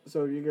 So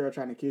your girl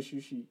trying to kiss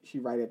you, she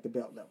right at the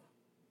belt level.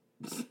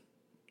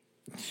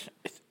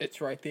 It's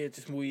right there.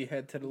 Just move your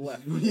head to the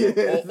left.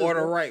 Yeah. Or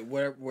the right,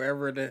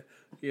 wherever the,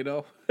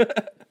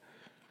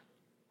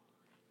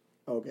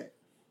 Okay.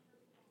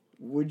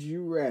 Would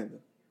you rather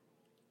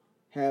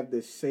have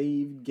the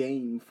save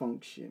game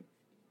function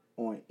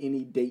on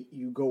any date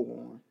you go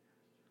on,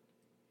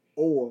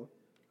 or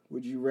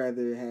would you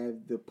rather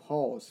have the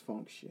pause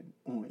function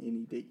on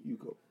any date you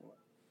go on?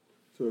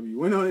 So if you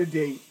went on a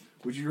date,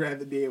 would you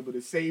rather be able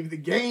to save the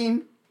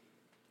game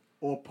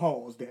or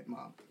pause that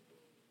mom?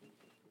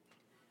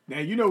 Now,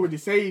 you know with the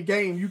save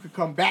game, you could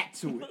come back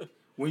to it.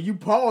 When you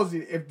pause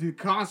it, if the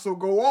console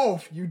go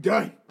off, you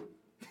done.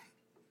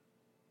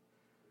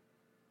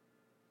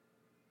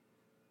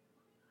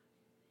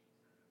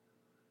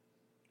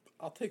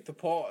 I'll take the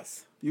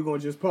pause. You gonna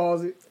just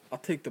pause it? I'll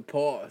take the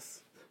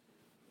pause.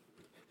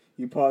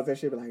 You pause that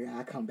shit, be like,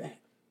 I'll come back.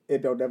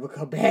 It don't never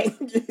come back.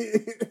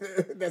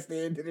 That's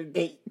the end of the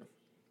date.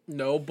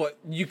 No, but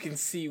you can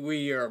see where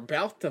you're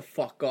about to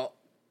fuck up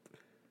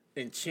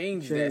and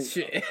change that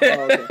shit.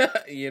 Oh,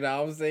 okay. You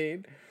know what I'm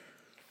saying?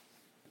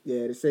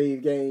 Yeah, the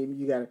save game,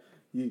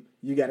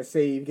 you gotta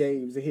save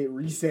games and hit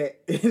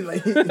reset.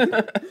 Like,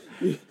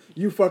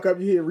 you fuck up,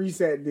 you hit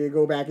reset, and then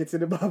go back into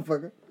the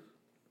motherfucker.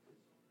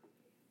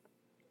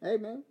 Hey,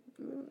 man.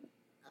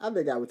 I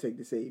think I would take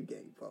the save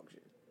game function.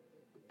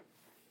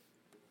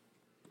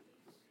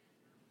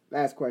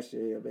 Last question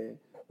here, man.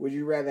 Would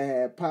you rather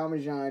have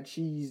Parmesan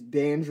cheese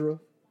dandruff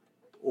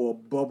or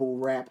bubble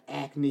wrap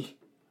acne?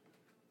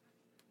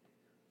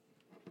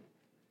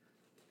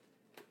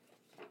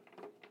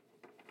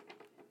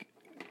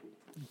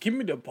 Give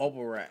me the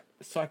bubble wrap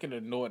so I can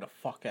annoy the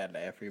fuck out of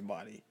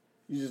everybody.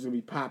 You just gonna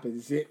be popping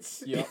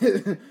zits. Yep.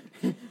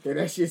 And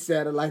that shit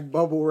sounded like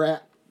bubble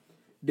wrap.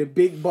 The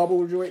big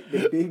bubble joints,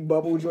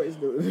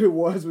 the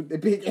ones with the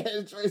big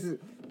ass joints.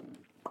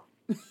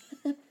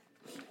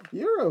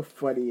 You're a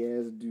funny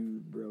ass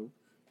dude, bro.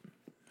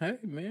 Hey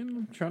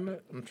man,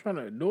 I'm trying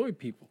to annoy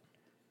people.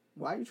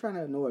 Why are you trying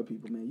to annoy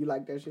people, man? You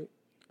like that shit?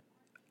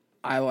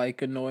 I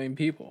like annoying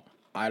people.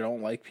 I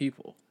don't like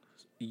people.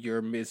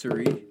 Your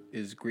misery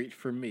is great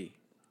for me.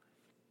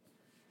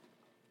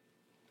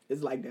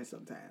 It's like that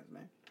sometimes,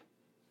 man.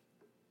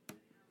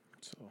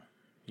 So,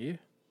 yeah.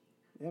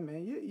 Yeah,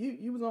 man.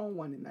 You was on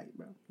one tonight,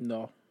 bro.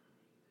 No.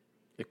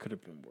 It could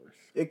have been worse.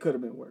 It could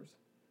have been worse.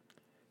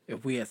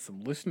 If we had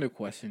some listener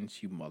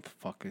questions, you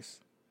motherfuckers.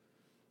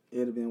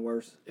 It'd have been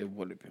worse. It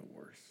would have been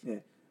worse. Yeah.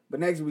 But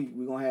next week,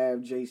 we're going to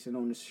have Jason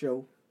on the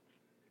show.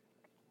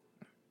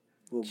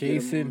 We'll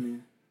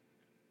Jason,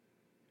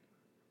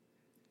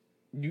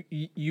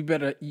 you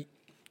better...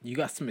 You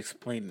got some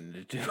explaining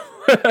to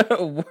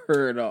do.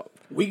 Word up.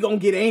 We going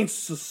to get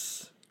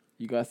answers.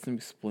 You got some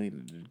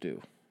explaining to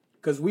do.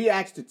 Because we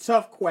asked the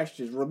tough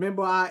questions.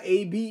 Remember our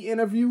AB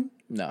interview?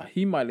 Nah,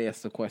 he might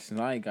ask the questions.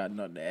 I ain't got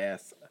nothing to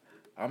ask.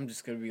 I'm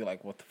just going to be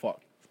like, what the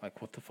fuck?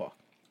 Like, what the fuck?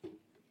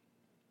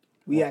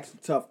 We asked the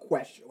tough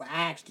questions. I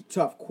asked the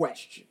tough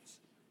questions.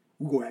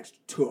 We're going to ask the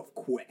tough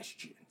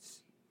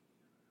questions.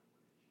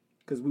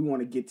 Because we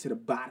want to get to the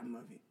bottom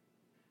of it.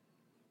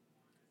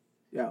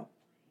 Yo,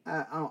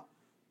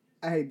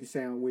 I hate to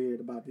sound weird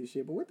about this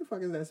shit, but what the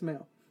fuck is that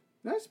smell?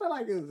 Does that smell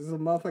like there's a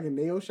motherfucking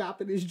nail shop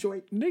in this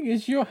joint? Nigga,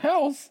 it's your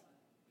house.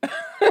 Is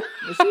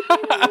she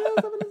painting her nails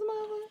up in this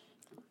motherfucker?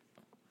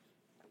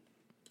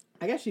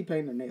 I guess she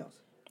painting her nails.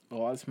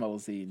 Oh, I smell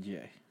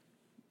Z&J.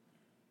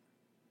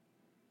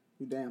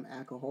 You damn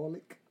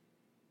alcoholic.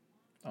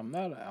 I'm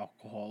not an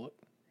alcoholic.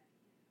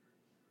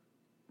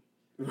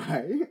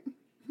 Right?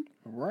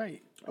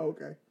 Right.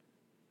 Okay.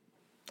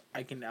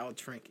 I can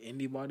out-drink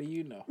anybody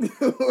you know.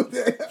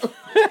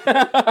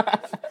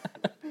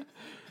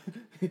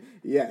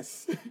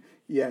 Yes.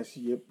 Yes,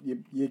 you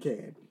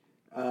can.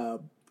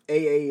 AA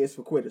is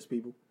for quitters,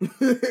 people.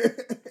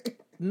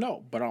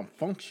 No, but I'm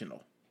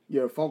functional.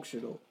 You're a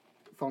functional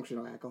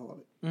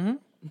alcoholic.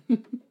 Mm-hmm.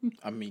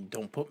 I mean,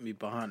 don't put me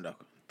behind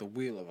the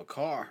wheel of a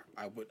car.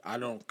 I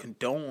don't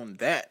condone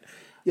that.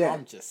 Yeah.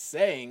 I'm just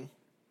saying.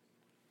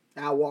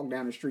 I'll walk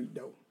down the street,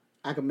 though.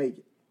 I can make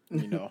it.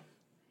 You know.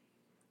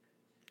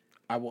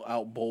 I will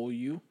outbowl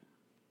you.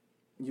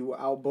 You will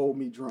outbowl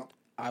me drunk.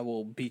 I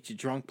will beat you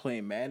drunk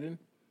playing Madden.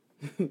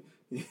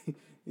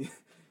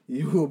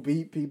 You will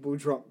beat people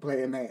drunk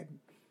playing Madden.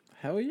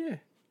 Hell yeah.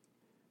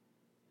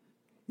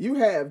 You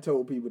have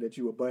told people that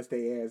you will bust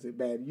their ass at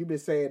Madden. You've been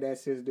saying that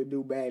since the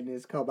new Madden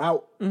has come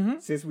out. Mm-hmm.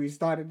 Since we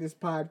started this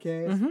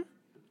podcast. Mm-hmm.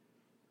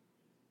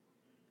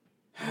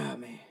 Ah,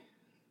 man.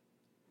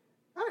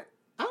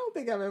 I don't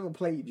think I've ever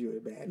played you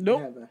at Madden.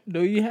 Nope.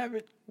 No, you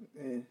haven't.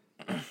 Yeah.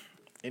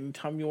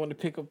 Anytime you want to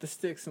pick up the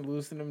sticks and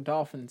lose to them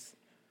Dolphins.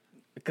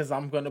 Because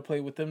I'm going to play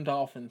with them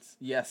Dolphins.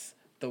 Yes,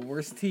 the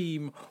worst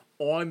team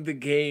on the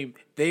game.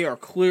 They are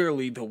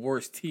clearly the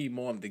worst team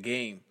on the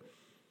game.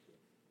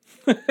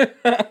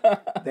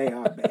 They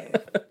are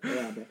bad.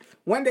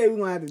 One day we're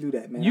going to have to do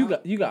that, man.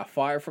 You got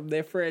fired from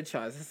their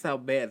franchise. That's how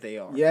bad they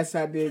are. Yes,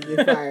 I did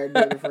get fired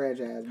during the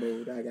franchise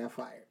mode. I got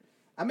fired.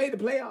 I made the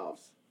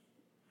playoffs.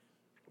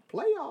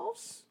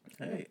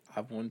 Hey,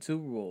 I've won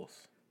Super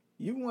Bowls.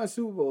 You won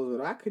Super Bowls,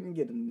 but I couldn't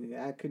get them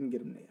there.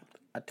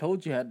 I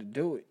told you how to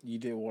do it. You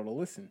didn't want to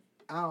listen.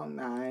 I don't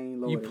know. I ain't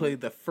loaded. You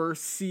played the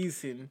first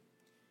season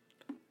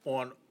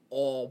on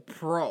All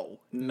Pro,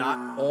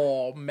 not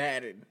All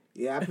Madden.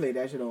 Yeah, I played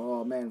that shit on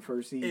All Madden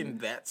first season.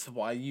 And that's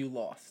why you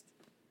lost.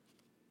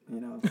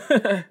 You know,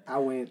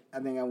 I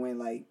think I went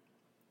like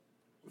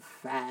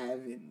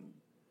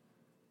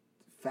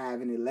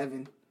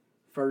 5-11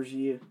 first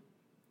year.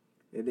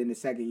 And then the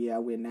second year I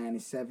went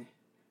 9-7.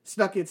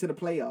 Snuck into the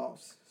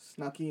playoffs.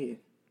 Snuck in.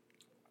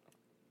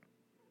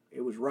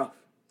 It was rough.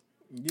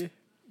 Yeah,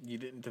 you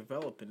didn't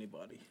develop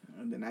anybody.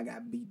 And then I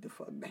got beat the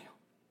fuck down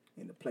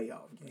in the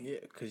playoff game.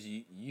 Yeah, because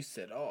you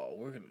said, "Oh,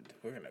 we're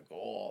gonna go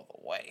all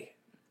the way."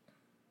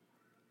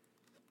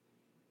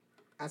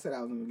 I said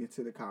I was gonna get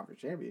to the conference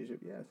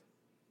championship. Yes,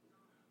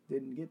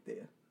 didn't get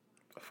there.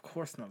 Of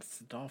course not. It's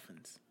the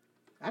Dolphins.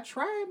 I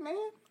tried,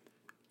 man.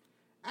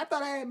 I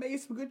thought I had made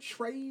some good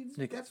trades.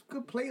 Got some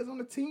good players on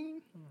the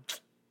team.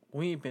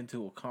 We ain't been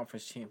to a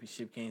conference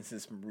championship game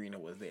since Marino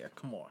was there.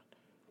 Come on.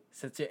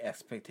 Set your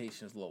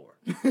expectations lower.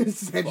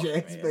 Set your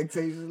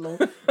expectations low.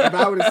 If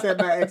I would have set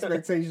my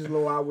expectations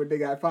low, I would have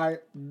got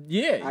fired.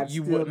 Yeah,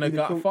 you wouldn't have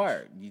got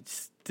fired. You'd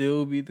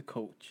still be the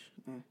coach.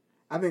 Yeah.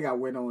 I think I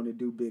went on to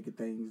do bigger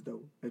things,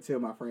 though, until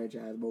my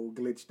franchise mode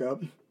glitched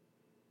up.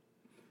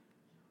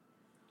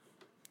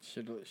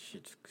 Should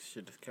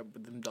have kept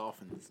with them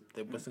Dolphins.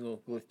 They wasn't gonna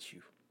glitch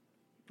you.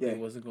 Yeah, they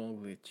wasn't gonna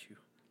glitch you.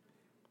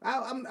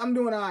 I'm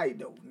doing all right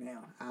though.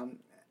 Now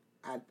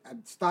I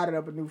started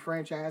up a new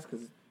franchise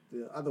because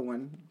the other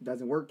one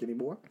doesn't work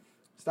anymore.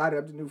 Started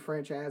up the new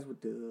franchise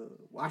with the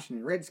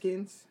Washington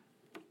Redskins,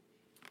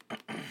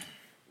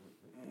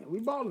 and we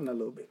balling a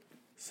little bit.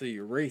 So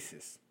you're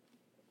racist,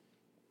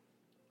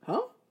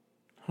 huh?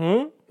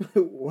 Huh?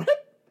 What?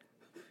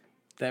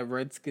 That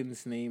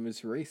Redskins name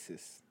is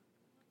racist.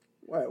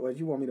 What,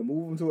 you want me to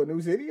move them to a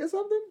new city or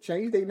something?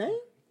 Change their name?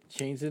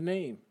 Change the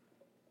name.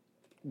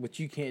 Which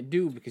you can't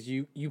do because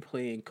you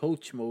play in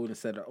coach mode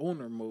instead of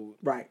owner mode.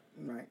 Right.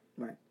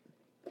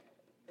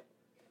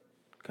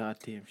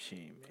 Goddamn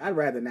shame, man. I'd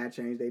rather not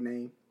change their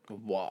name.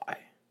 Why?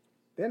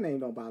 Their name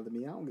don't bother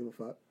me. I don't give a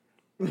fuck.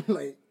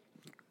 Like,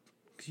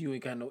 because you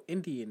ain't got no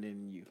Indian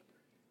in you.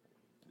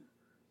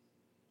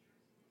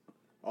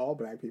 All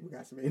black people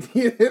got some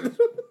Indian.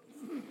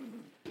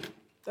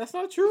 That's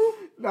not true.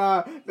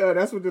 Nah,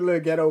 that's what the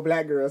little ghetto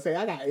black girl say.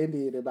 I got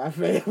Indian in my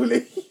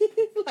family.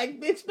 Like,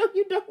 bitch, no,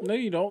 you don't. No,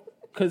 you don't.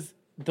 Because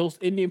those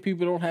Indian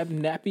people don't have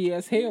nappy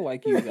ass hair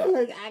like you got.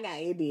 Like, I got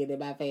Indian in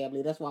my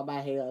family. That's why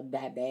my hair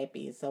not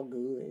nappy. It's so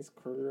good. It's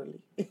curly.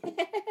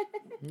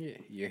 Yeah,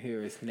 your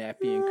hair is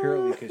nappy and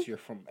curly because you're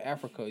from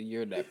Africa.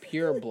 You're that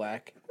pure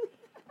black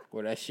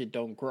where that shit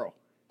don't grow.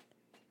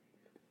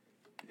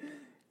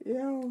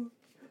 Yo,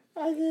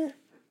 I can't.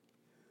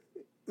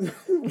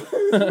 What's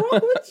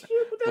wrong with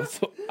you?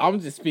 So,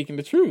 I'm just speaking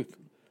the truth.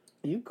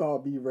 You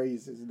call me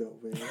racist though,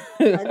 man.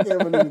 I can't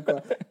believe you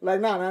call.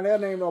 Like, nah,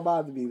 that name don't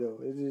bother me though.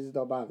 It just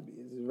don't bother me.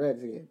 It's just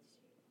Redskins.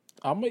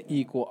 I'm an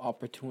equal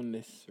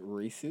opportunist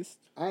racist.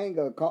 I ain't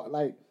gonna call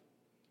like.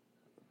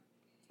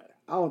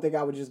 I don't think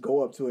I would just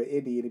go up to an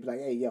Indian and be like,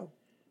 "Hey, yo,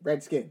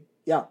 Redskin,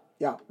 yo,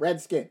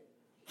 Redskin."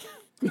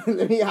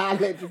 Let me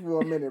holler at you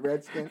for a minute,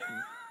 Redskin.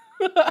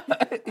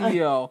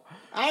 Yo,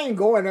 I ain't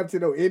going up to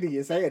no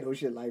Indians saying no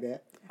shit like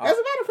that. As a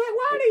matter of fact,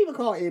 why are they even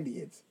called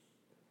Indians?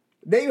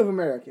 Native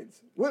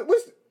Americans. What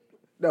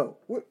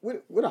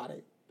are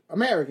they?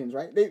 Americans,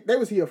 right? They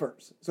was here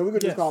first, so we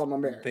could just call them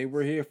Americans. They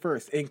were here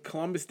first, and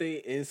Columbus Day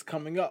is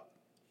coming up.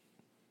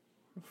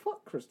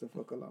 Fuck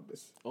Christopher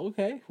Columbus.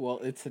 Okay, well,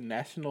 it's a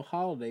national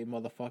holiday,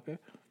 motherfucker.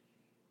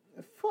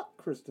 Fuck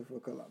Christopher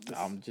Columbus.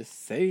 I'm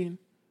just saying.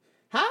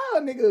 How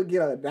a nigga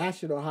get a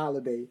national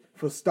holiday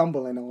for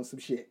stumbling on some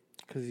shit?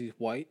 Because he's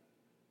white.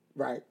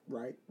 Right.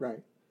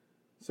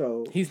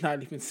 So he's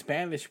not even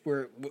Spanish.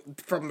 We're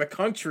from the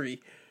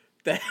country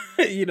that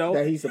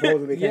that he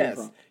supposedly came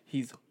from.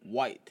 He's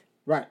white.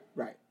 Right.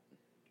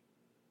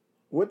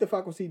 What the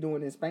fuck was he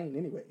doing in Spain,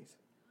 anyways?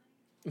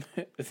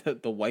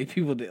 The white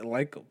people didn't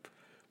like him,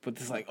 but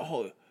it's like,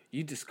 oh,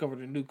 you discovered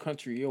a new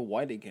country. You're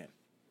white again.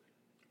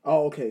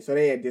 Oh, okay. So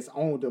they had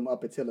disowned him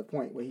up until the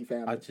point where he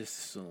found I it. just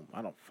assume.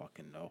 I don't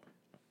fucking know.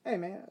 Hey,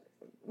 man,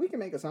 we can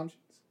make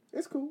assumptions.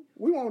 It's cool.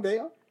 We won't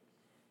dare.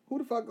 Who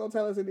the fuck gonna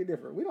tell us any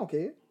different? We don't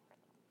care.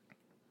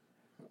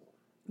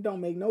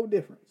 Don't make no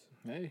difference.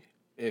 Hey,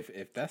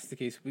 if that's the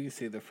case, we can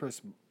say the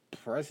first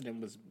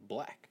president was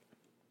black.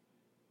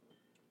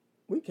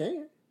 We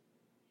can.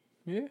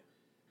 Yeah,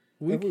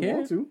 If we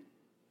want to.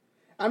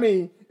 I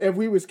mean, if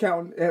we was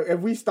counting, if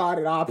we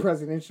started our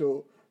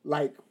presidential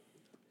like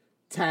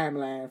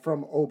timeline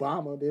from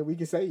Obama, then we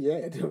can say,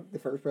 yeah, the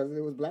first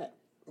president was black.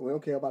 We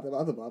don't care about the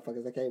other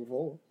motherfuckers that came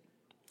before.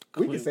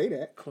 We can say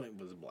that. Clinton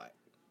was black.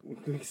 We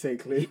can say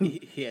Clinton.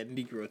 He had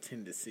Negro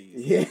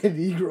tendencies. Yeah,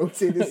 Negro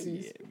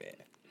tendencies. Yeah, man.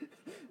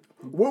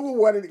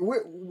 What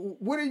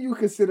do you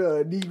consider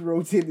a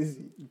Negro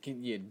tendency?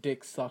 Getting your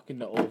dick sucked in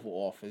the Oval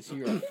Office.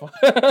 You're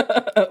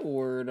a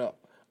word up.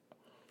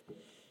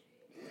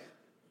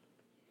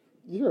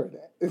 You heard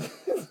that?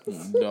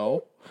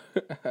 No.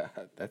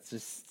 That's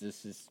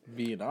just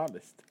being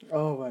honest.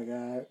 Oh my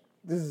God.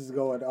 This is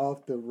going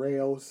off the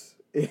rails.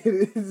 It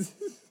is.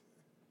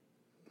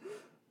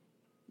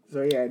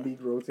 So yeah,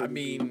 Negro tendency. I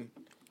mean,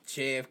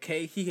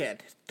 JFK, he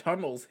had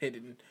tunnels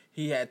hidden.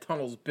 He had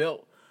tunnels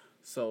built.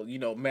 So,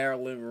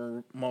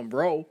 Marilyn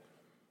Monroe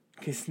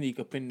can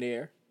sneak up in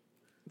there.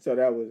 So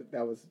that was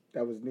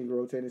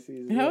Negro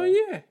tendencies. Hell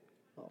yeah.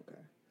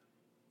 Okay.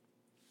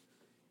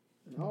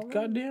 All right.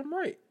 Goddamn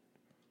right.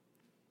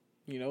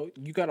 You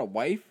got a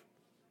wife.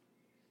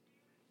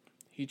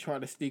 He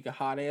tried to sneak a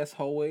hot ass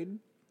hoe in,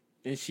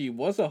 and she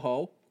was a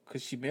hoe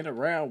because she been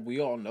around. We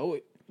all know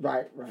it.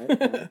 Right.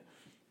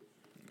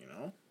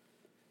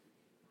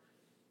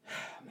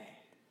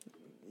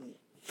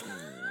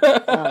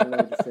 I don't know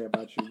what to say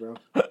about you, bro.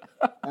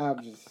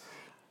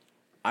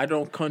 I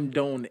don't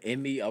condone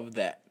any of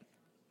that.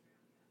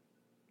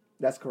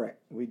 That's correct.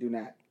 We do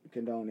not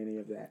condone any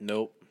of that.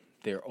 Nope.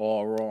 They're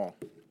all wrong.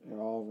 They're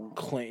all wrong.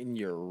 Clinton,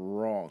 you're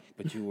wrong,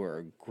 but you were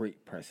a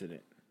great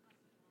president.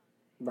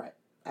 Right.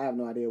 I have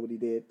no idea what he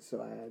did,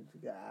 so I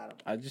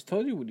don't. I just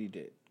told you what he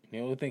did. The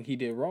only thing he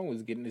did wrong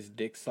was getting his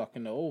dick sucked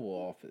in the Oval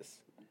Office.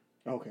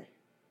 Okay.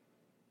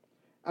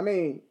 I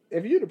mean,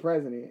 if you're the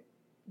president,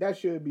 that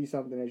should be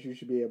something that you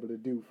should be able to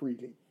do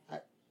freely.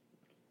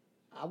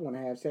 I want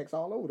to have sex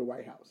all over the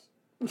White House.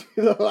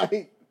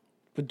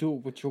 But do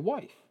it with your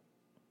wife.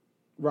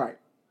 Right.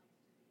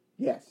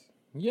 Yes.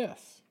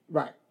 Yes.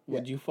 Right.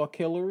 Would you fuck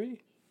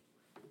Hillary?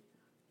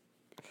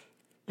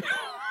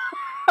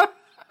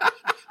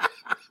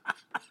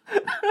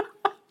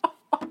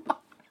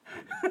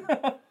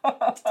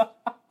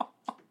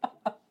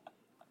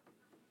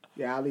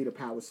 Yeah, I'll leave the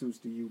power suits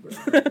to you, bro.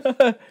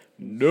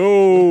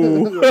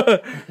 No.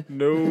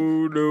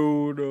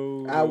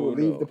 No. I will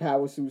leave the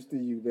power suits to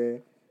you,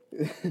 man.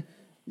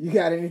 You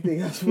got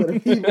anything else for the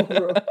people,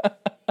 bro?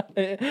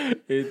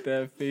 Hit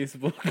that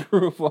Facebook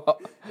group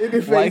up. Hit the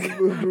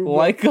Facebook group up.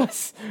 Like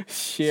us,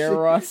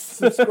 share us.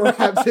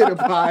 Subscribe to the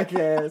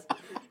podcast.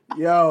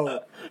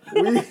 Yo,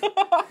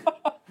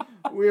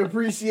 we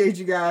appreciate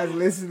you guys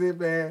listening,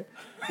 man.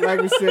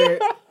 Like we said,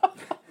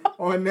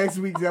 on next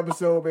week's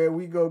episode, man,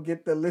 we go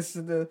get the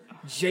listener,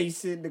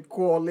 Jason, to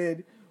call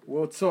in.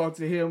 We'll talk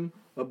to him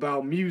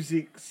about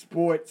music,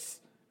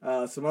 sports,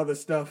 some other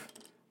stuff.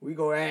 We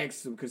go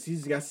ask him because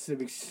he's got some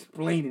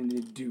explaining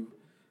to do.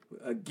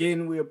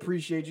 Again, we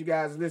appreciate you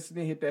guys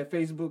listening. Hit that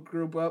Facebook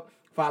group up.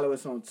 Follow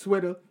us on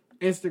Twitter,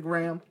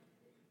 Instagram.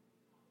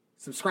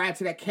 Subscribe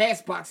to that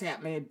Castbox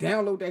app, man.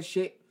 Download that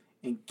shit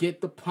and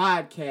get the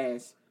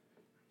podcast.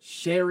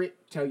 Share it.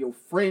 Tell your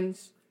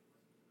friends.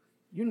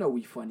 You know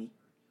we funny.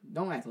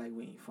 Don't act like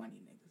we ain't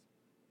funny,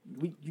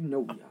 niggas. You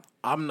know we are.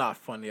 I'm not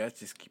funny. I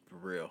just keep it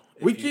real.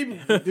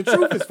 The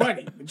truth is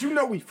funny, but you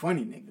know we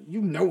funny, niggas.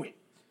 You know it.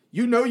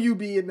 You know you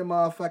be in the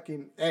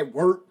motherfucking at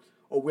work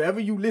or wherever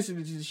you listen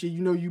to this shit.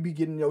 You know you be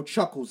getting your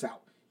chuckles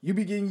out. You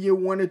be getting your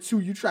one or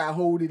two. You try to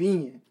hold it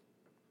in.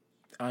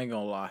 I ain't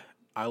gonna lie.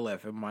 I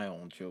laugh at my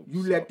own jokes.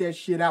 You let that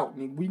shit out,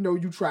 nigga. We know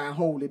you try and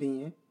hold it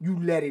in. You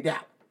let it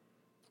out.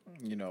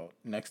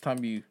 Next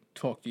time you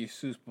talk to your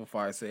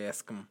supervisor,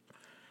 ask him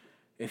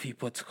if he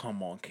puts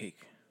cum on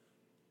cake.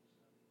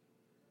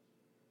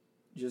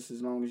 Just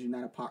as long as you're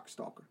not a pock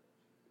stalker.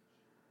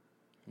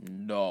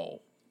 No.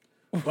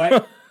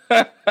 But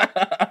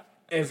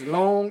as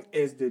long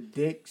as the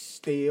dick's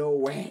still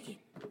wagging.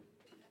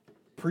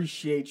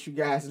 Appreciate you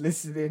guys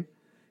listening.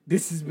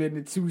 This has been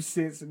the 2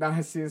 Cents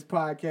Nonsense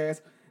Podcast.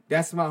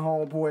 That's my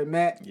homeboy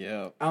Matt.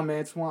 Yeah. I'm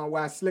Antoine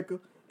Y. Slicker,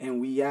 and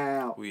we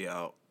out. We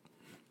out.